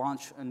we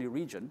launch a new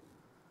region,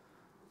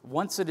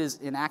 once it is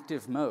in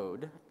active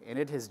mode and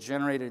it has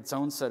generated its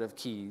own set of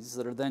keys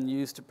that are then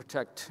used to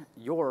protect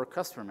your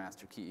customer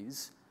master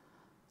keys,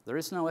 there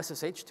is no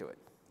SSH to it.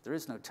 There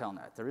is no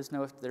telnet. There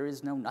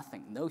is no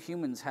nothing. No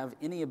humans have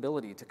any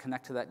ability to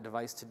connect to that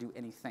device to do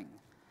anything.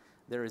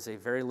 There is a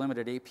very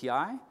limited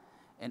API,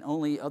 and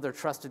only other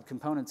trusted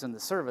components in the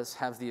service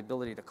have the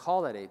ability to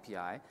call that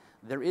API.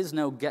 There is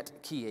no get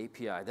key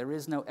API. There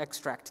is no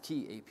extract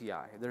key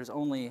API. There's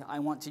only, I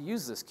want to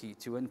use this key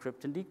to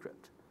encrypt and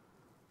decrypt.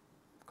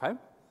 Okay?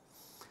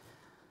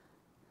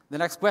 The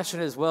next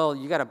question is, well,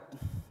 you got to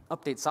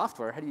update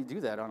software. How do you do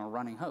that on a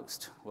running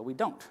host? Well, we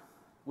don't.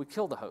 We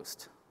kill the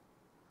host.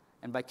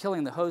 And by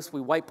killing the host,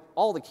 we wipe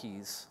all the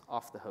keys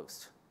off the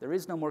host. There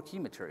is no more key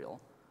material.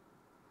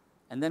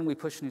 And then we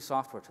push new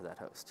software to that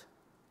host.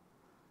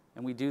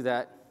 And we do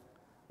that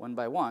one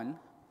by one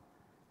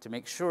to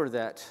make sure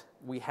that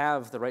we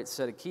have the right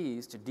set of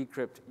keys to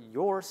decrypt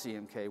your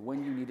CMK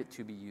when you need it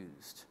to be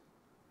used.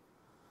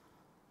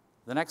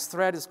 The next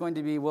thread is going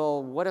to be,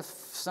 well, what if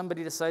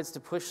somebody decides to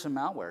push some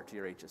malware to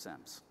your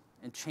HSMs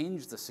and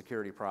change the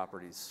security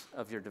properties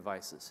of your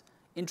devices?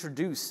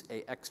 Introduce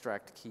a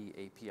extract key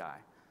API.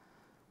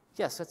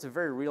 Yes, that's a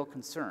very real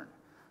concern,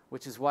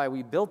 which is why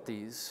we built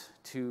these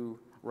to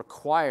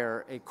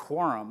require a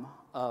quorum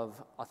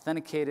of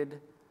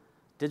authenticated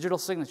digital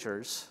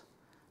signatures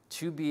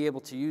to be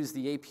able to use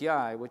the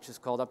API, which is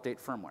called update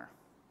firmware.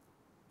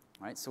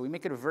 Right? So we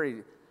make it a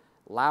very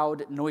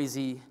loud,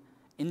 noisy,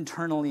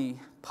 internally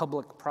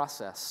public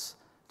process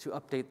to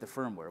update the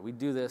firmware. We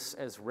do this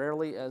as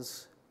rarely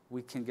as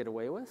we can get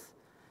away with.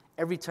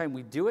 Every time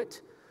we do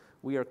it,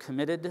 we are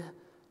committed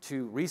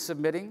to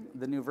resubmitting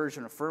the new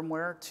version of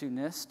firmware to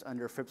NIST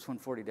under FIPS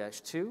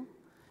 140-2,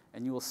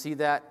 and you will see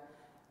that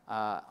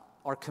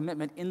our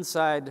commitment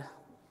inside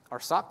our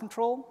SOC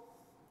control,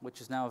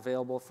 which is now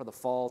available for the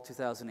fall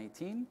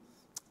 2018.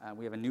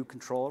 We have a new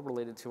control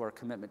related to our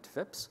commitment to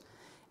FIPS,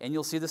 and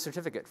you'll see the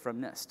certificate from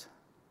NIST.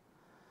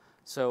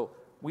 So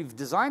we've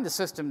designed a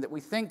system that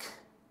we think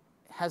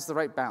has the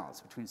right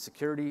balance between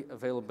security,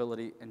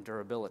 availability, and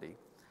durability.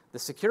 The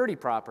security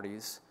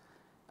properties,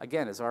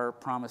 again, is our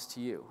promise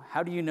to you.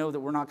 How do you know that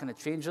we're not going to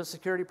change those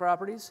security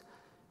properties?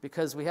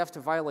 Because we have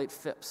to violate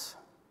FIPS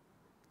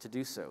to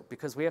do so.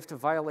 Because we have to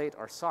violate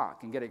our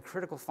SOC and get a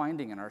critical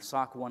finding in our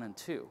SOC 1 and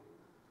 2.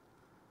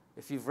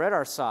 If you've read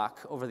our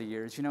SOC over the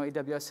years, you know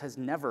AWS has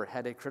never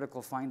had a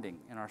critical finding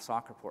in our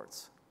SOC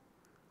reports.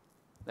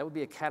 That would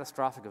be a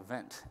catastrophic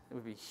event. It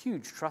would be a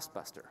huge trust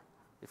buster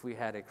if we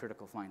had a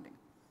critical finding.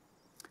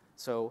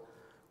 So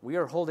we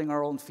are holding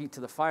our own feet to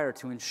the fire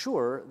to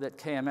ensure that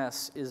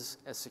KMS is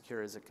as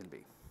secure as it can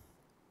be.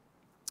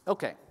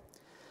 Okay,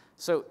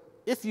 so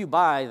if you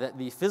buy that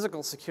the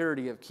physical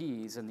security of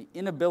keys and the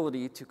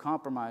inability to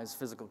compromise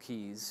physical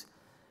keys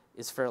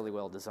is fairly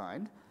well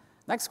designed,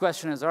 next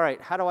question is, all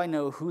right, how do I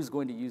know who's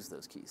going to use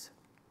those keys?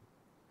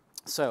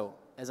 So,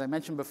 as I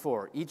mentioned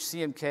before, each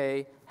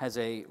CMK has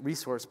a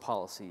resource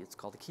policy. It's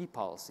called a key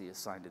policy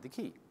assigned to the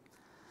key.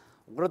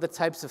 What are the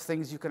types of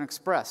things you can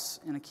express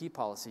in a key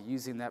policy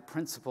using that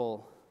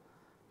principal,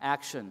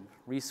 action,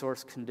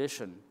 resource,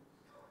 condition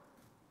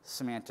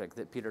semantic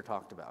that Peter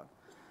talked about?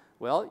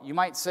 Well, you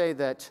might say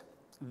that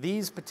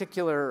these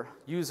particular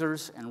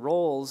users and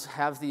roles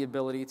have the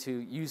ability to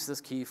use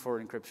this key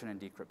for encryption and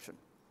decryption,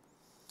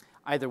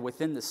 either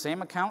within the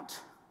same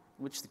account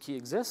in which the key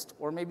exists,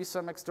 or maybe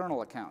some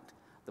external account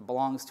that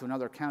belongs to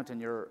another account in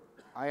your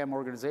IAM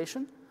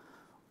organization,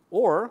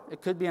 or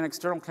it could be an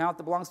external account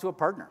that belongs to a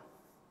partner.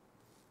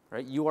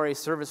 Right? You are a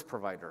service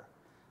provider,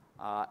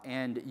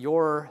 and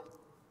your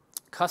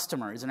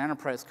customer is an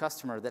enterprise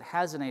customer that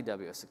has an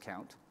AWS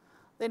account.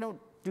 They don't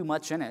do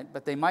much in it,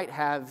 but they might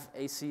have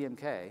a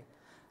CMK,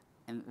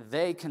 and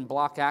they can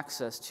block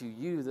access to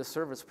you, the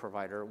service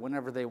provider,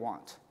 whenever they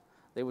want.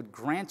 They would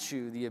grant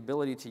you the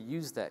ability to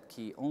use that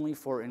key only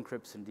for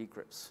encrypts and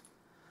decrypts.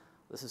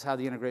 This is how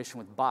the integration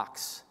with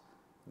Box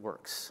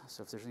works.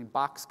 So if there's any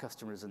Box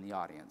customers in the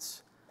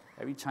audience,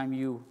 every time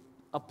you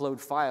upload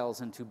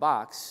files into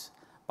Box,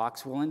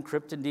 Box will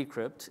encrypt and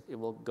decrypt. It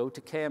will go to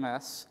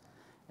KMS,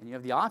 and you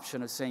have the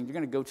option of saying, you're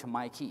going to go to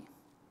my key.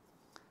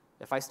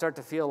 If I start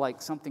to feel like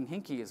something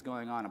hinky is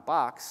going on in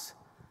Box,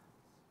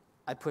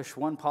 I push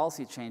one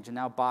policy change, and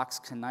now Box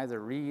can neither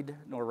read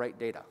nor write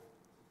data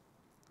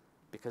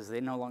because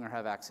they no longer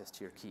have access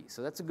to your key.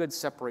 So that's a good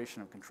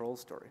separation of control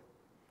story.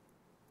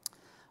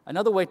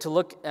 Another way to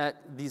look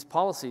at these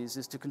policies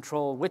is to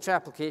control which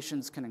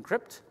applications can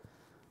encrypt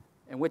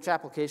and which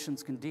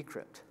applications can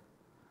decrypt.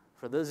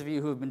 For those of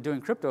you who have been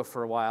doing crypto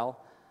for a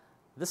while,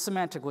 this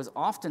semantic was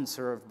often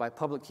served by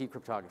public key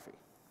cryptography.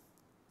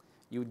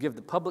 You would give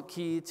the public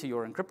key to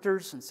your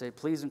encryptors and say,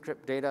 please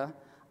encrypt data.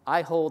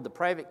 I hold the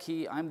private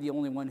key. I'm the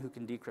only one who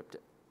can decrypt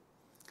it.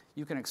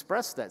 You can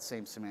express that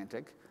same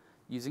semantic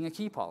using a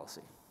key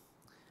policy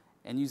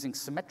and using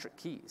symmetric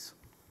keys.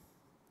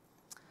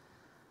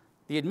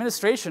 The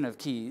administration of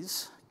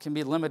keys can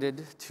be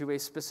limited to a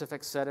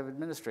specific set of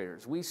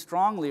administrators. We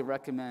strongly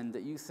recommend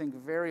that you think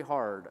very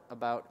hard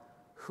about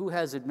who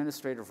has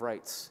administrative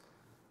rights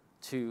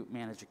to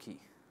manage a key.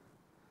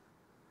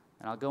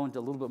 And I'll go into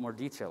a little bit more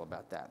detail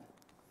about that.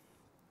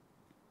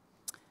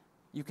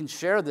 You can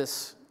share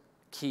this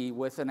key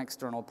with an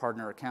external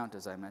partner account,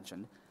 as I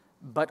mentioned,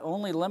 but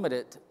only limit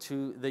it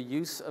to the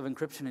use of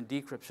encryption and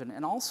decryption.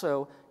 And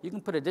also, you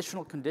can put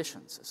additional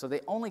conditions. So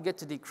they only get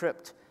to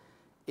decrypt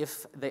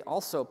if they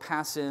also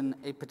pass in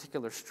a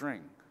particular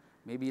string.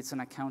 Maybe it's an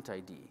account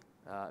ID.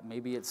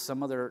 Maybe it's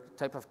some other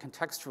type of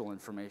contextual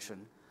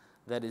information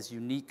that is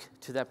unique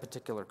to that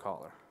particular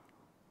caller.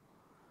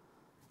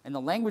 And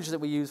the language that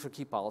we use for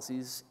key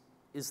policies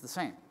is the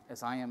same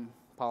as IAM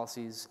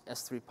policies,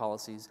 S3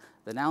 policies.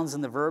 The nouns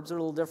and the verbs are a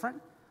little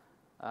different,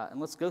 and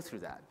let's go through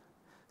that.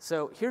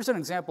 So here's an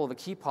example of a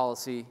key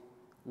policy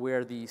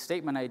where the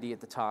statement ID at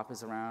the top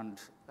is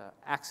around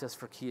access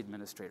for key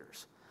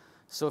administrators.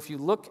 So if you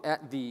look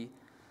at the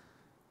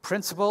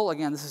principal,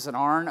 again, this is an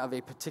ARN of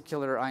a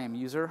particular IAM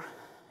user.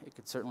 It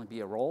could certainly be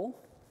a role.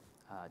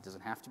 It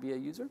doesn't have to be a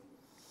user.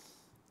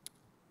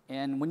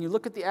 And when you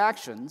look at the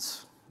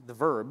actions, the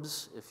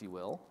verbs, if you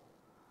will,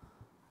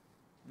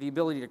 the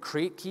ability to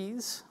create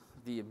keys,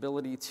 the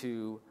ability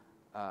to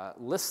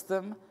list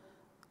them,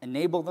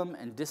 enable them,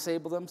 and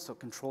disable them, so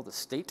control the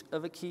state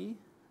of a key,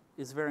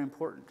 is very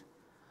important.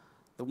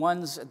 The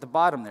ones at the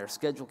bottom there,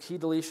 schedule key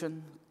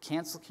deletion,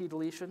 cancel key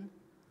deletion,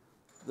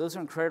 those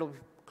are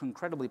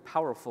incredibly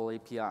powerful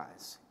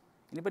APIs.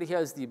 Anybody who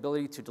has the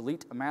ability to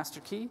delete a master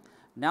key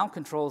now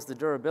controls the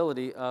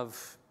durability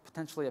of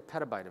potentially a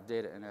petabyte of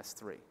data in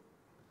S3.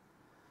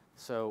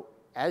 So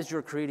as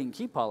you're creating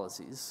key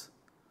policies,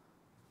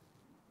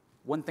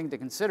 one thing to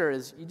consider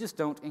is you just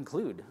don't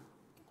include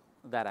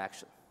that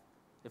action.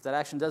 If that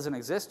action doesn't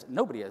exist,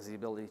 nobody has the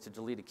ability to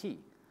delete a key.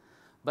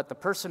 But the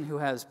person who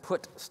has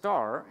put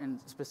star, and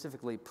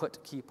specifically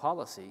put key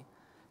policy,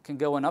 can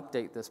go and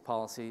update this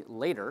policy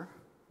later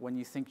when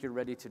you think you're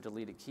ready to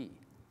delete a key.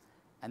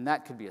 And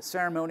that could be a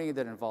ceremony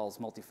that involves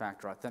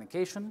multi-factor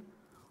authentication,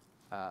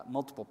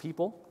 multiple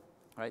people,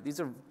 right? These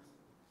are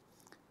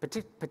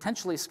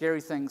potentially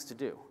scary things to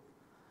do.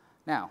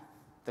 Now,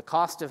 the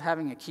cost of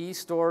having a key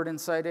stored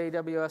inside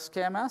AWS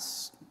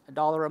KMS,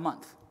 $1 a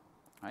month,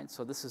 right?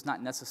 So this is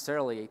not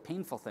necessarily a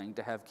painful thing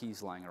to have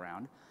keys lying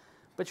around,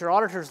 but your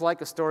auditors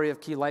like a story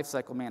of key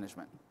lifecycle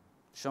management,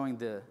 showing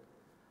the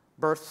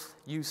birth,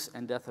 use,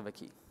 and death of a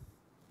key.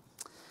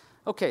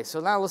 Okay, so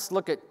now let's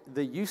look at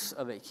the use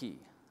of a key.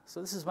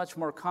 So this is much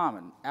more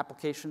common.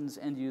 Applications,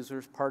 end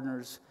users,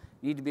 partners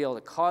need to be able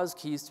to cause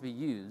keys to be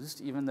used,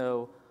 even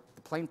though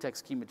the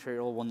plaintext key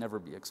material will never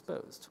be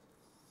exposed.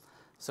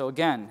 So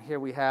again, here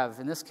we have,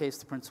 in this case,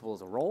 the principal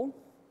is a role,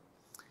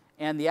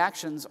 and the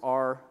actions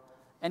are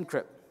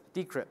encrypt,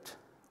 decrypt,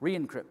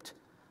 re-encrypt.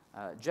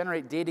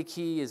 Generate data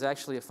key is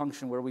actually a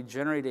function where we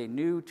generate a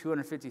new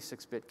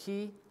 256-bit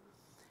key,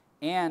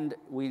 and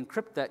we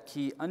encrypt that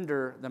key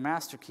under the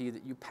master key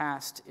that you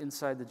passed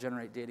inside the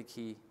generate data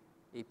key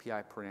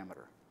API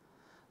parameter.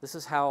 This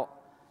is how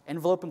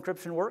envelope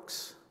encryption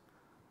works.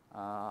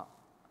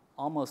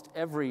 Almost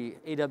every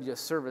AWS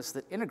service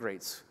that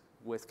integrates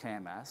with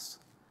KMS,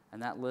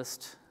 and that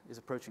list is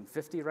approaching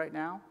 50 right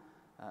now.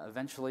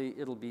 Eventually,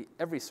 it'll be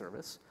every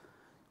service.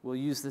 We'll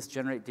use this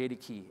generate data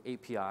key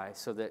API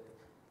so that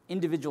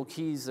individual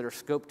keys that are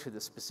scoped to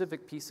the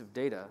specific piece of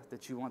data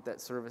that you want that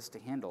service to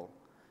handle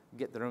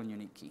get their own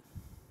unique key.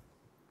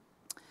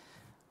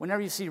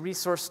 Whenever you see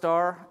resource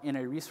star in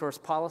a resource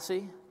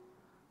policy,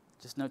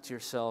 just note to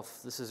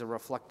yourself, this is a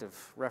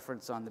reflective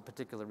reference on the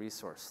particular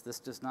resource. This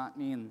does not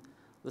mean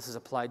this is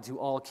applied to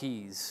all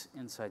keys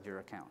inside your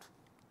account.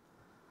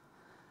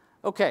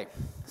 Okay,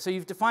 so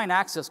you've defined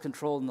access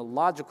control in the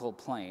logical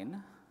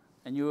plane.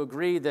 and you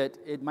agree that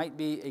it might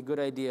be a good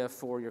idea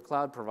for your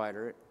cloud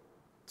provider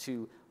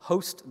to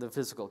host the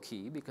physical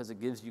key because it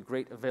gives you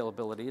great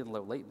availability and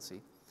low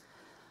latency.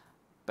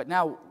 But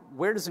now,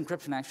 where does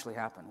encryption actually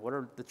happen? What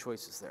are the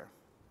choices there?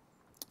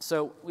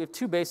 So we have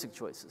two basic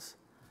choices.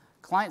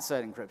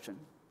 Client-side encryption.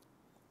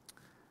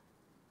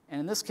 And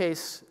in this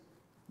case,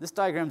 this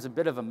diagram's a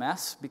bit of a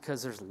mess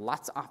because there's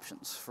lots of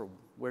options for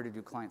where to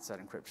do client-side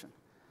encryption.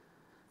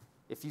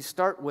 If you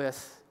start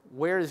with,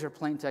 where is your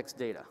plaintext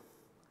data?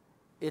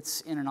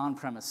 It's in an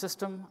on-premise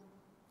system,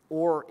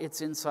 or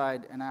it's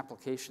inside an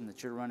application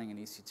that you're running in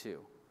EC2.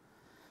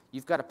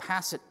 You've got to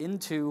pass it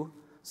into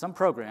some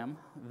program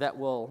that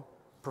will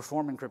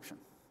perform encryption.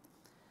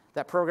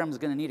 That program is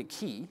going to need a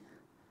key,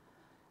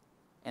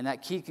 and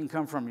that key can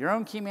come from your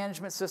own key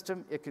management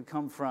system. It could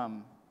come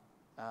from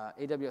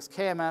AWS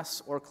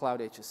KMS or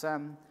Cloud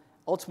HSM.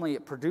 Ultimately,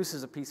 it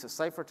produces a piece of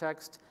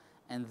ciphertext,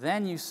 and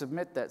then you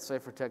submit that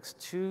ciphertext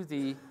to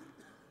the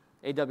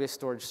AWS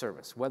storage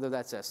service, whether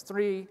that's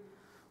S3,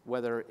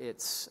 whether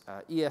it's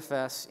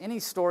EFS, any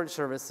storage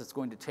service that's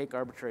going to take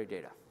arbitrary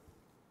data.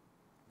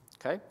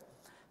 Okay?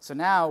 So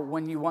now,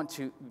 when you want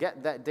to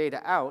get that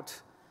data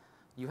out,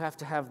 you have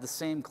to have the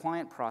same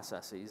client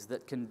processes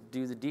that can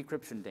do the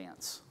decryption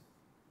dance.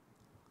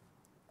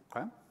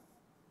 Okay?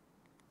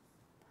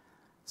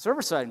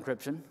 Server-side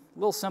encryption, a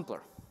little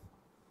simpler.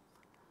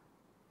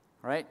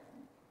 Right?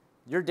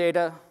 Your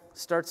data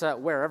starts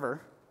out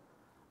wherever.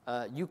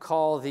 You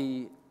call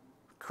the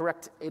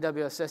correct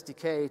AWS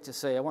SDK to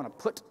say, I want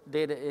to put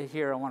data in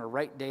here, I want to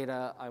write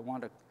data, I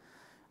want to,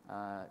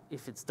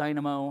 if it's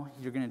Dynamo,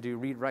 you're going to do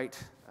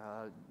read-write,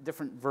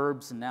 different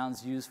verbs and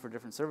nouns used for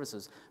different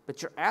services.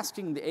 But you're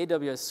asking the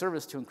AWS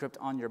service to encrypt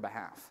on your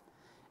behalf.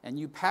 And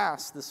you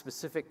pass the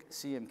specific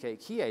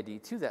CMK key ID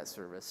to that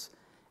service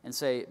and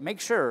say, make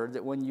sure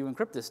that when you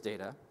encrypt this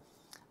data,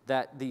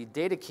 that the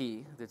data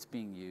key that's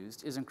being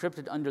used is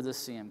encrypted under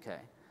this CMK.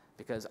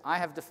 Because I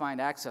have defined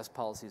access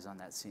policies on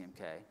that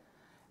CMK,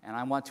 and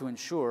I want to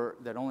ensure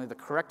that only the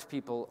correct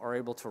people are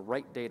able to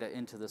write data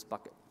into this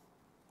bucket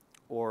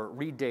or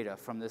read data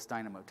from this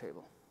Dynamo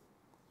table.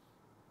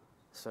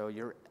 So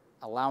you're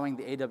allowing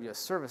the AWS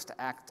service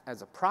to act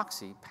as a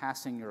proxy,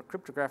 passing your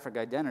cryptographic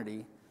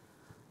identity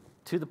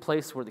to the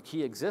place where the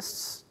key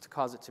exists to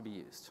cause it to be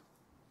used.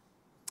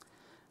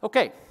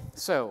 Okay,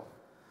 so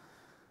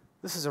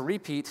this is a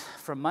repeat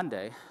from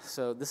Monday.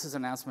 So this is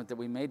an announcement that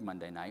we made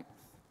Monday night.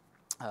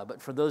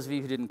 But for those of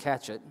you who didn't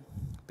catch it,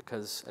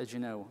 because as you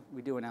know,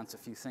 we do announce a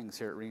few things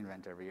here at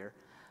reInvent every year,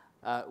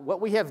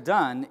 what we have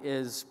done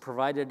is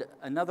provided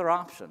another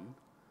option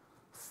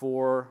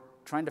for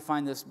trying to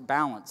find this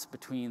balance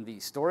between the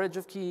storage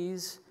of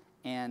keys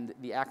and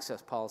the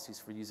access policies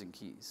for using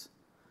keys.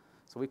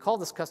 So we call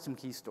this custom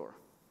key store.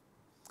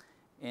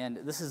 And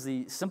this is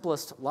the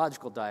simplest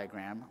logical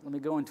diagram. Let me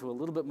go into a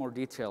little bit more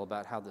detail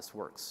about how this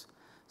works.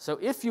 So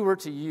if you were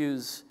to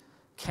use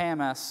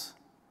KMS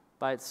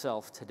by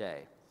itself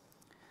today,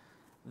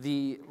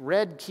 the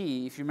red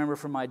key, if you remember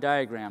from my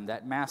diagram,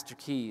 that master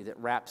key that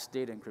wraps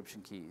data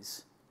encryption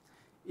keys,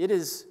 it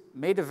is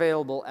made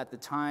available at the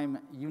time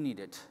you need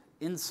it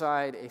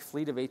inside a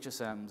fleet of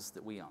HSMs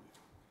that we own.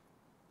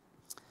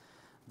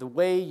 The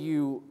way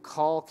you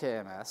call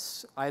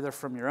KMS, either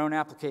from your own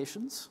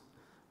applications,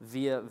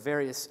 via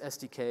various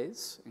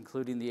SDKs,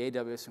 including the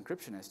AWS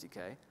Encryption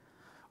SDK,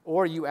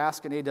 or you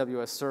ask an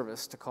AWS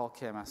service to call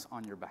KMS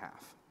on your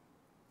behalf.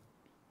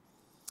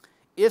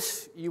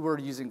 If you were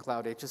using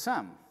Cloud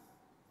HSM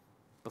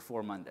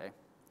before Monday,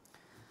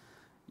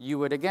 you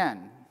would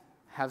again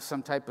have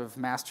some type of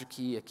master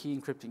key, a key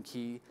encrypting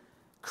key,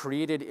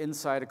 created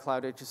inside a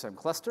Cloud HSM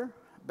cluster,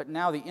 but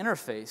now the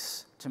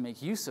interface to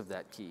make use of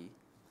that key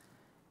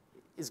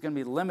is going to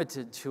be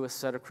limited to a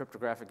set of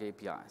cryptographic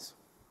APIs.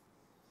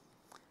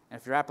 And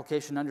if your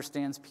application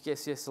understands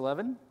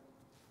PKCS11,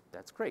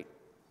 that's great,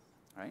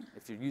 right?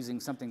 If you're using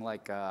something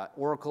like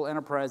Oracle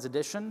Enterprise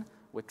Edition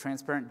with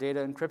transparent data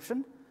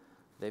encryption,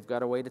 they've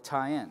got a way to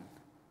tie in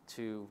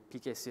to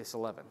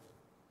PKCS11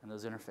 and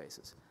those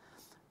interfaces.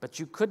 But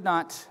you could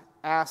not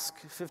ask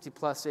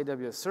 50-plus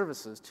AWS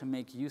services to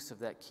make use of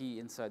that key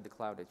inside the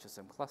Cloud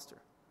HSM cluster.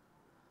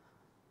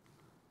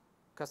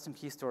 Custom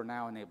Key Store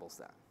now enables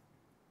that.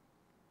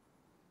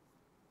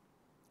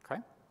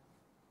 Okay?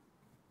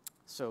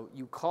 So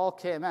you call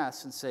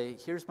KMS and say,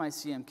 here's my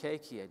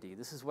CMK key ID.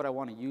 This is what I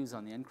want to use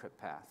on the encrypt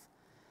path.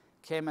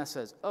 KMS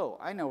says, oh,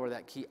 I know where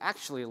that key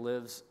actually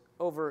lives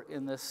over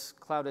in this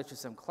Cloud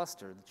HSM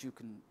cluster that you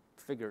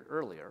configured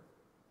earlier.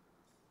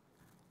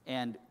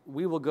 And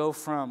we will go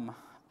from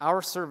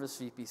our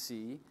service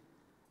VPC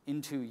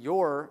into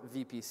your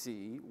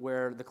VPC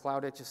where the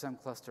Cloud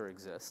HSM cluster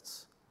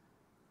exists.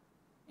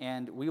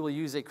 And we will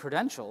use a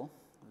credential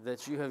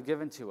that you have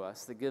given to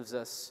us that gives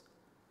us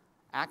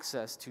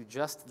access to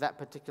just that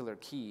particular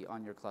key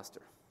on your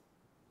cluster.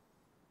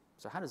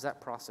 So how does that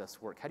process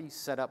work? How do you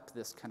set up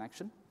this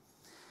connection?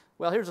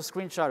 Well, here's a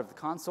screenshot of the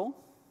console.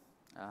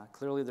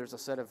 Clearly, there's a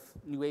set of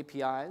new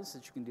APIs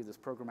that you can do this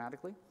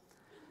programmatically.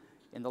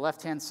 In the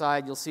left-hand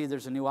side, you'll see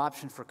there's a new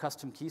option for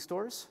custom key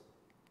stores.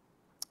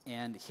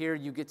 And here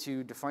you get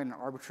to define an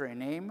arbitrary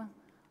name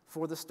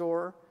for the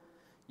store.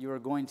 You are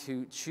going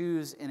to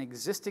choose an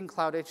existing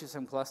Cloud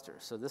HSM cluster.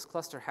 So this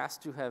cluster has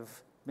to have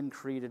been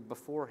created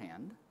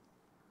beforehand.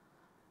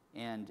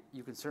 And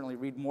you can certainly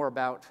read more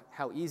about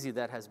how easy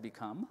that has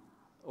become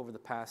over the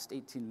past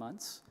 18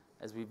 months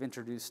as we've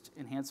introduced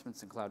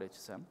enhancements in Cloud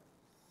HSM.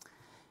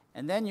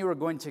 And then you are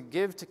going to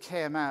give to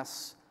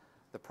KMS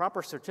the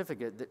proper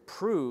certificate that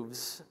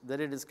proves that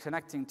it is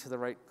connecting to the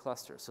right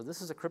cluster. So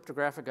this is a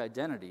cryptographic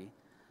identity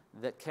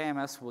that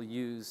KMS will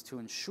use to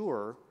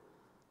ensure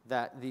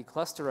that the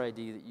cluster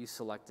ID that you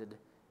selected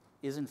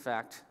is in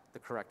fact the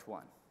correct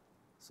one.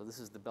 So this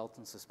is the belt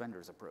and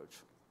suspenders approach.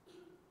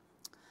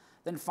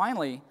 Then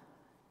finally,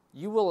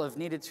 you will have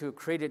needed to have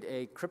created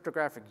a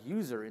cryptographic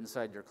user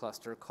inside your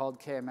cluster called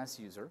KMS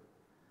user.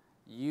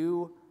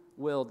 You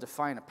will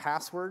define a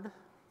password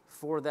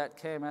for that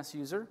KMS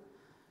user.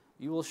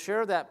 You will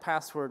share that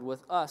password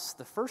with us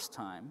the first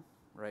time,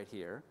 right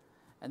here,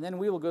 and then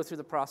we will go through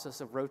the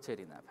process of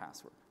rotating that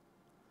password.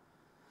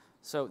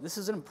 So this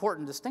is an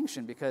important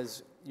distinction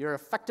because you're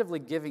effectively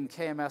giving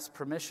KMS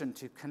permission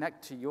to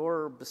connect to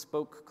your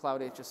bespoke Cloud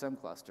HSM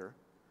cluster,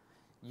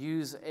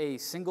 use a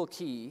single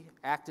key,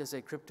 act as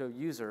a crypto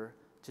user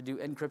to do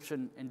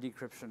encryption and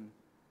decryption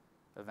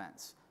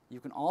events. You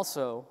can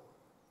also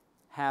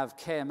have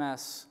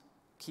KMS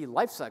key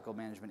lifecycle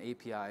management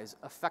APIs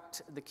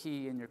affect the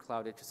key in your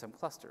Cloud HSM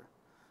cluster.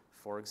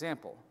 For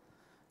example,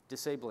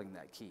 disabling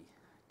that key,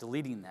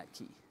 deleting that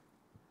key,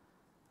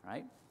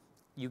 right?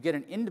 You get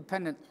an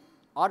independent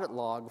audit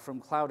log from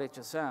Cloud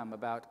HSM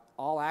about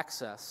all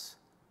access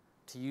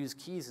to use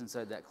keys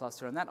inside that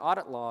cluster, and that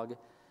audit log,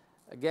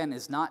 again,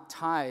 is not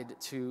tied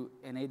to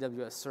an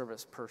AWS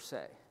service per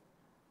se.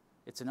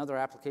 It's another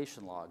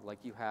application log like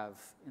you have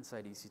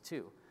inside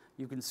EC2.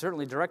 You can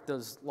certainly direct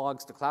those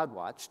logs to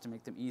CloudWatch to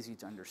make them easy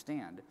to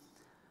understand,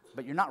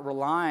 but you're not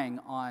relying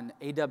on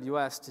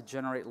AWS to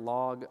generate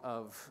logs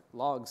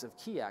of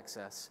key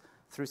access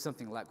through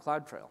something like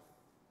CloudTrail.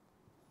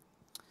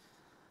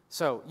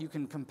 So you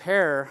can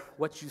compare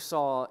what you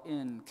saw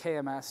in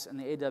KMS and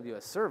the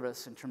AWS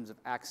service in terms of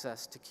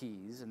access to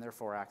keys and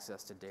therefore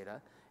access to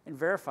data, and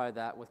verify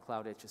that with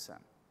Cloud HSM.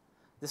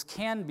 This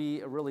can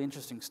be a really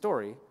interesting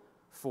story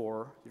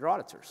for your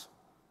auditors.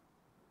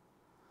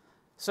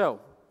 So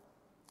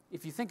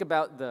if you think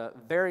about the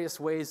various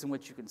ways in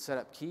which you can set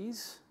up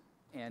keys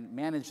and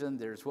manage them,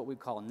 there's what we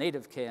call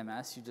native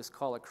KMS. You just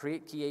call a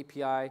create key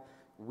API.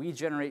 We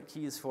generate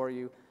keys for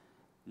you.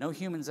 No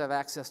humans have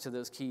access to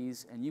those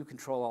keys, and you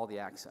control all the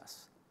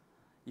access.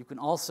 You can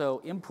also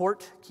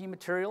import key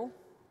material,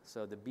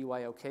 so the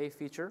BYOK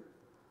feature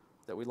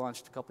that we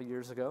launched a couple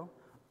years ago,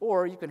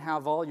 or you can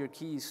have all your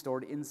keys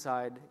stored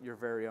inside your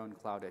very own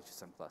Cloud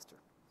HSM cluster.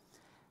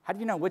 How do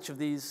you know which of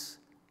these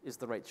is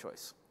the right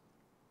choice?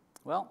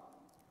 Well,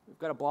 we've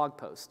got a blog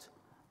post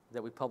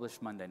that we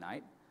published Monday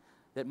night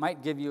that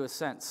might give you a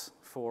sense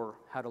for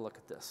how to look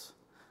at this.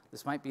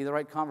 This might be the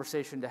right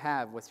conversation to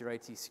have with your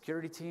IT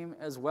security team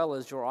as well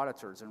as your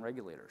auditors and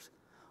regulators.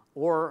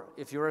 Or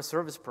if you're a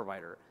service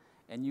provider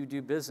and you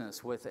do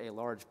business with a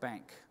large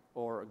bank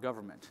or a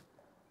government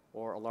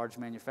or a large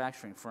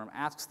manufacturing firm,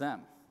 ask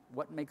them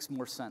what makes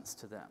more sense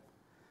to them.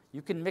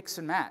 You can mix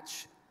and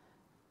match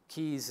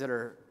keys that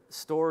are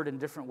stored in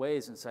different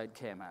ways inside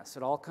KMS.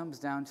 It all comes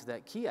down to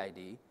that key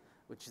ID,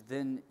 which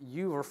then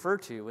you refer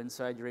to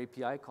inside your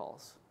API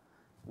calls.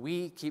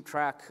 We keep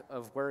track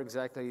of where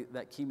exactly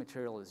that key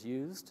material is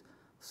used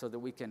so that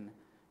we can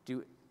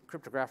do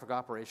cryptographic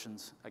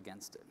operations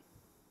against it.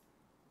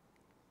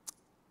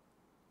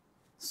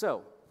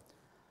 So,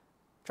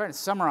 trying to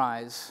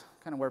summarize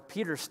kind of where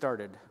Peter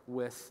started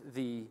with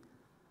the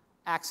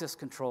access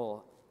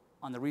control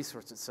on the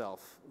resource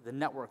itself, the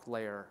network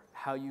layer,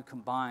 how you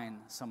combine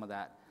some of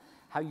that,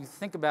 how you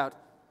think about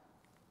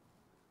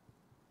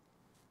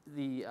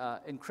the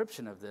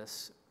encryption of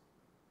this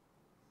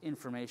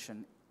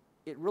information.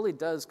 It really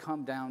does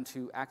come down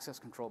to access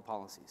control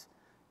policies.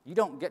 You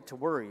don't get to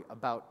worry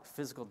about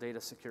physical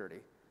data security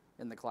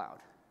in the cloud.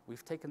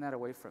 We've taken that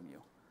away from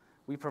you.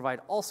 We provide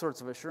all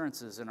sorts of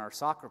assurances in our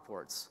SOC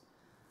reports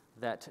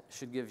that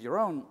should give your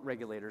own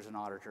regulators and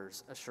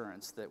auditors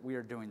assurance that we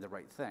are doing the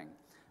right thing.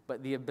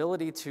 But the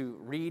ability to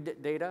read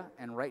data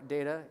and write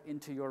data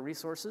into your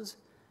resources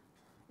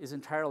is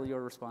entirely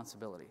your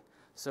responsibility.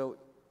 So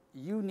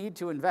you need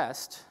to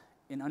invest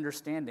in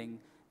understanding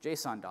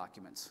JSON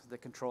documents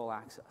that control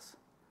access.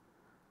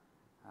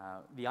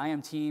 The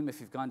IAM team,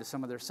 if you've gone to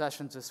some of their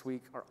sessions this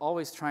week, are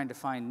always trying to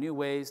find new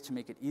ways to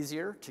make it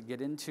easier to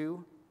get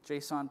into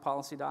JSON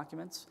policy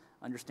documents,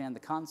 understand the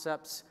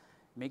concepts,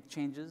 make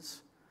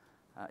changes.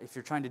 If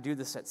you're trying to do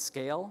this at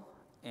scale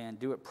and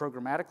do it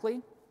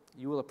programmatically,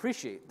 you will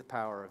appreciate the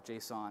power of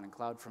JSON and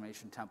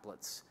CloudFormation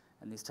templates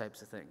and these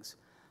types of things.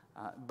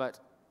 But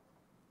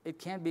it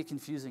can be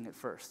confusing at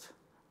first.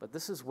 But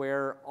this is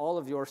where all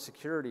of your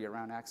security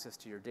around access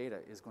to your data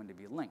is going to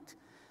be linked.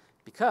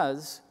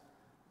 Because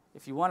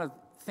if you want to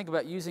think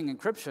about using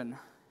encryption,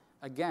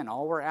 again,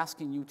 all we're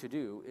asking you to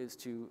do is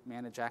to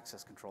manage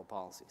access control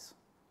policies.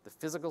 The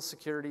physical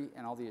security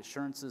and all the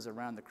assurances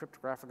around the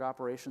cryptographic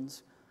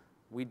operations,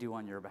 we do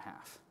on your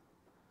behalf.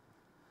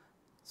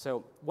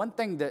 So one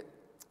thing that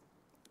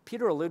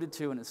Peter alluded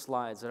to in his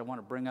slides that I want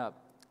to bring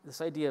up,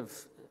 this idea of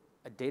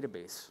a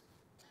database.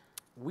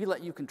 We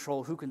let you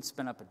control who can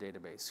spin up a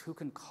database, who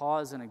can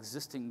cause an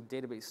existing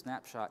database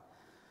snapshot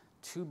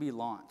to be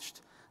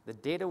launched. The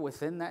data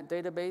within that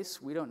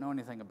database, we don't know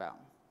anything about.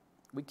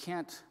 We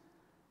can't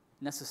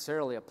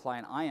necessarily apply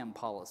an IAM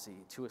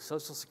policy to a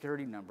social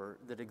security number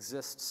that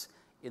exists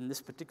in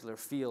this particular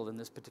field, in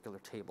this particular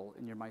table,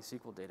 in your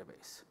MySQL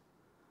database.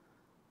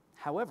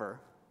 However,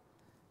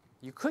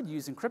 you could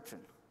use encryption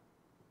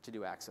to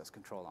do access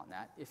control on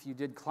that. If you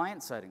did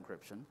client-side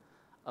encryption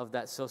of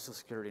that social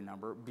security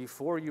number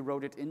before you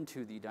wrote it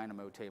into the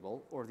Dynamo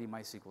table or the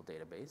MySQL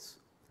database,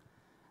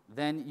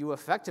 then you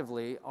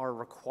effectively are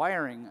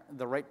requiring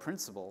the right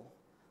principal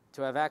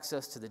to have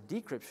access to the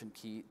decryption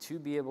key to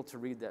be able to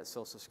read that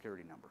social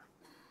security number.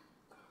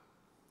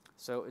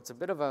 So it's a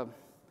bit of a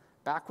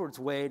backwards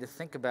way to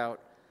think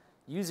about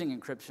using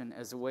encryption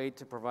as a way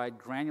to provide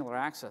granular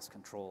access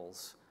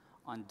controls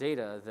on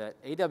data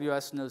that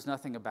AWS knows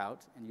nothing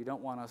about, and you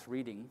don't want us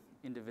reading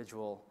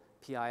individual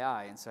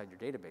PII inside your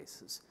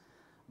databases.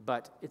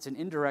 But it's an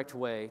indirect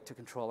way to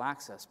control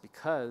access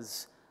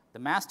because the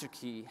master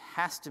key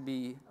has to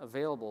be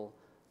available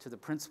to the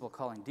principal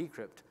calling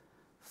decrypt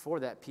for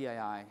that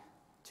PII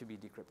to be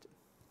decrypted.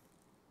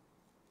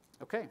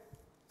 Okay.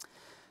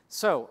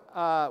 So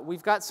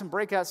we've got some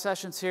breakout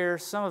sessions here.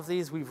 Some of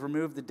these we've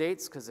removed the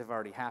dates because they've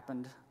already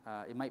happened.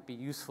 It might be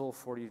useful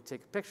for you to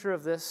take a picture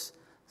of this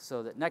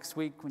so that next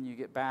week when you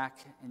get back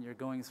and you're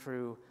going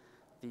through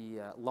the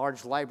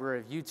large library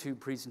of YouTube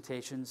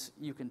presentations,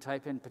 you can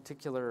type in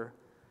particular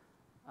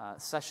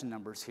session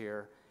numbers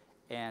here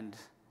and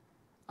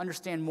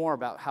understand more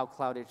about how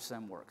Cloud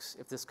HSM works.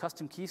 If this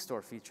custom key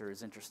store feature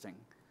is interesting,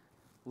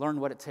 learn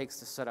what it takes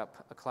to set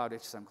up a Cloud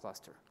HSM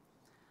cluster.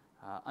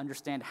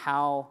 Understand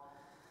how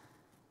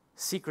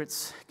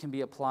secrets can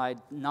be applied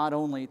not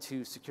only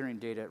to securing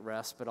data at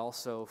rest, but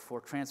also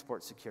for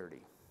transport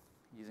security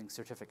using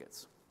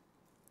certificates.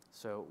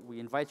 So we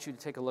invite you to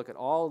take a look at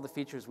all the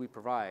features we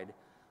provide,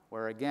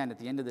 where again, at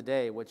the end of the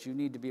day, what you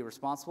need to be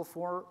responsible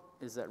for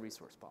is that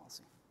resource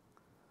policy.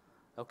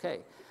 Okay,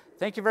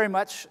 thank you very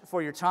much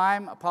for your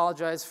time.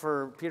 Apologize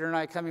for Peter and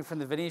I coming from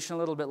the Venetian a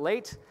little bit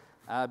late.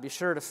 Be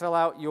sure to fill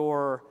out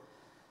your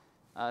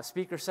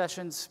speaker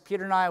sessions.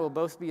 Peter and I will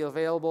both be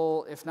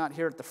available, if not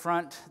here at the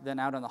front, then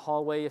out in the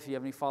hallway if you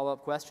have any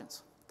follow-up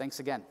questions. Thanks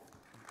again.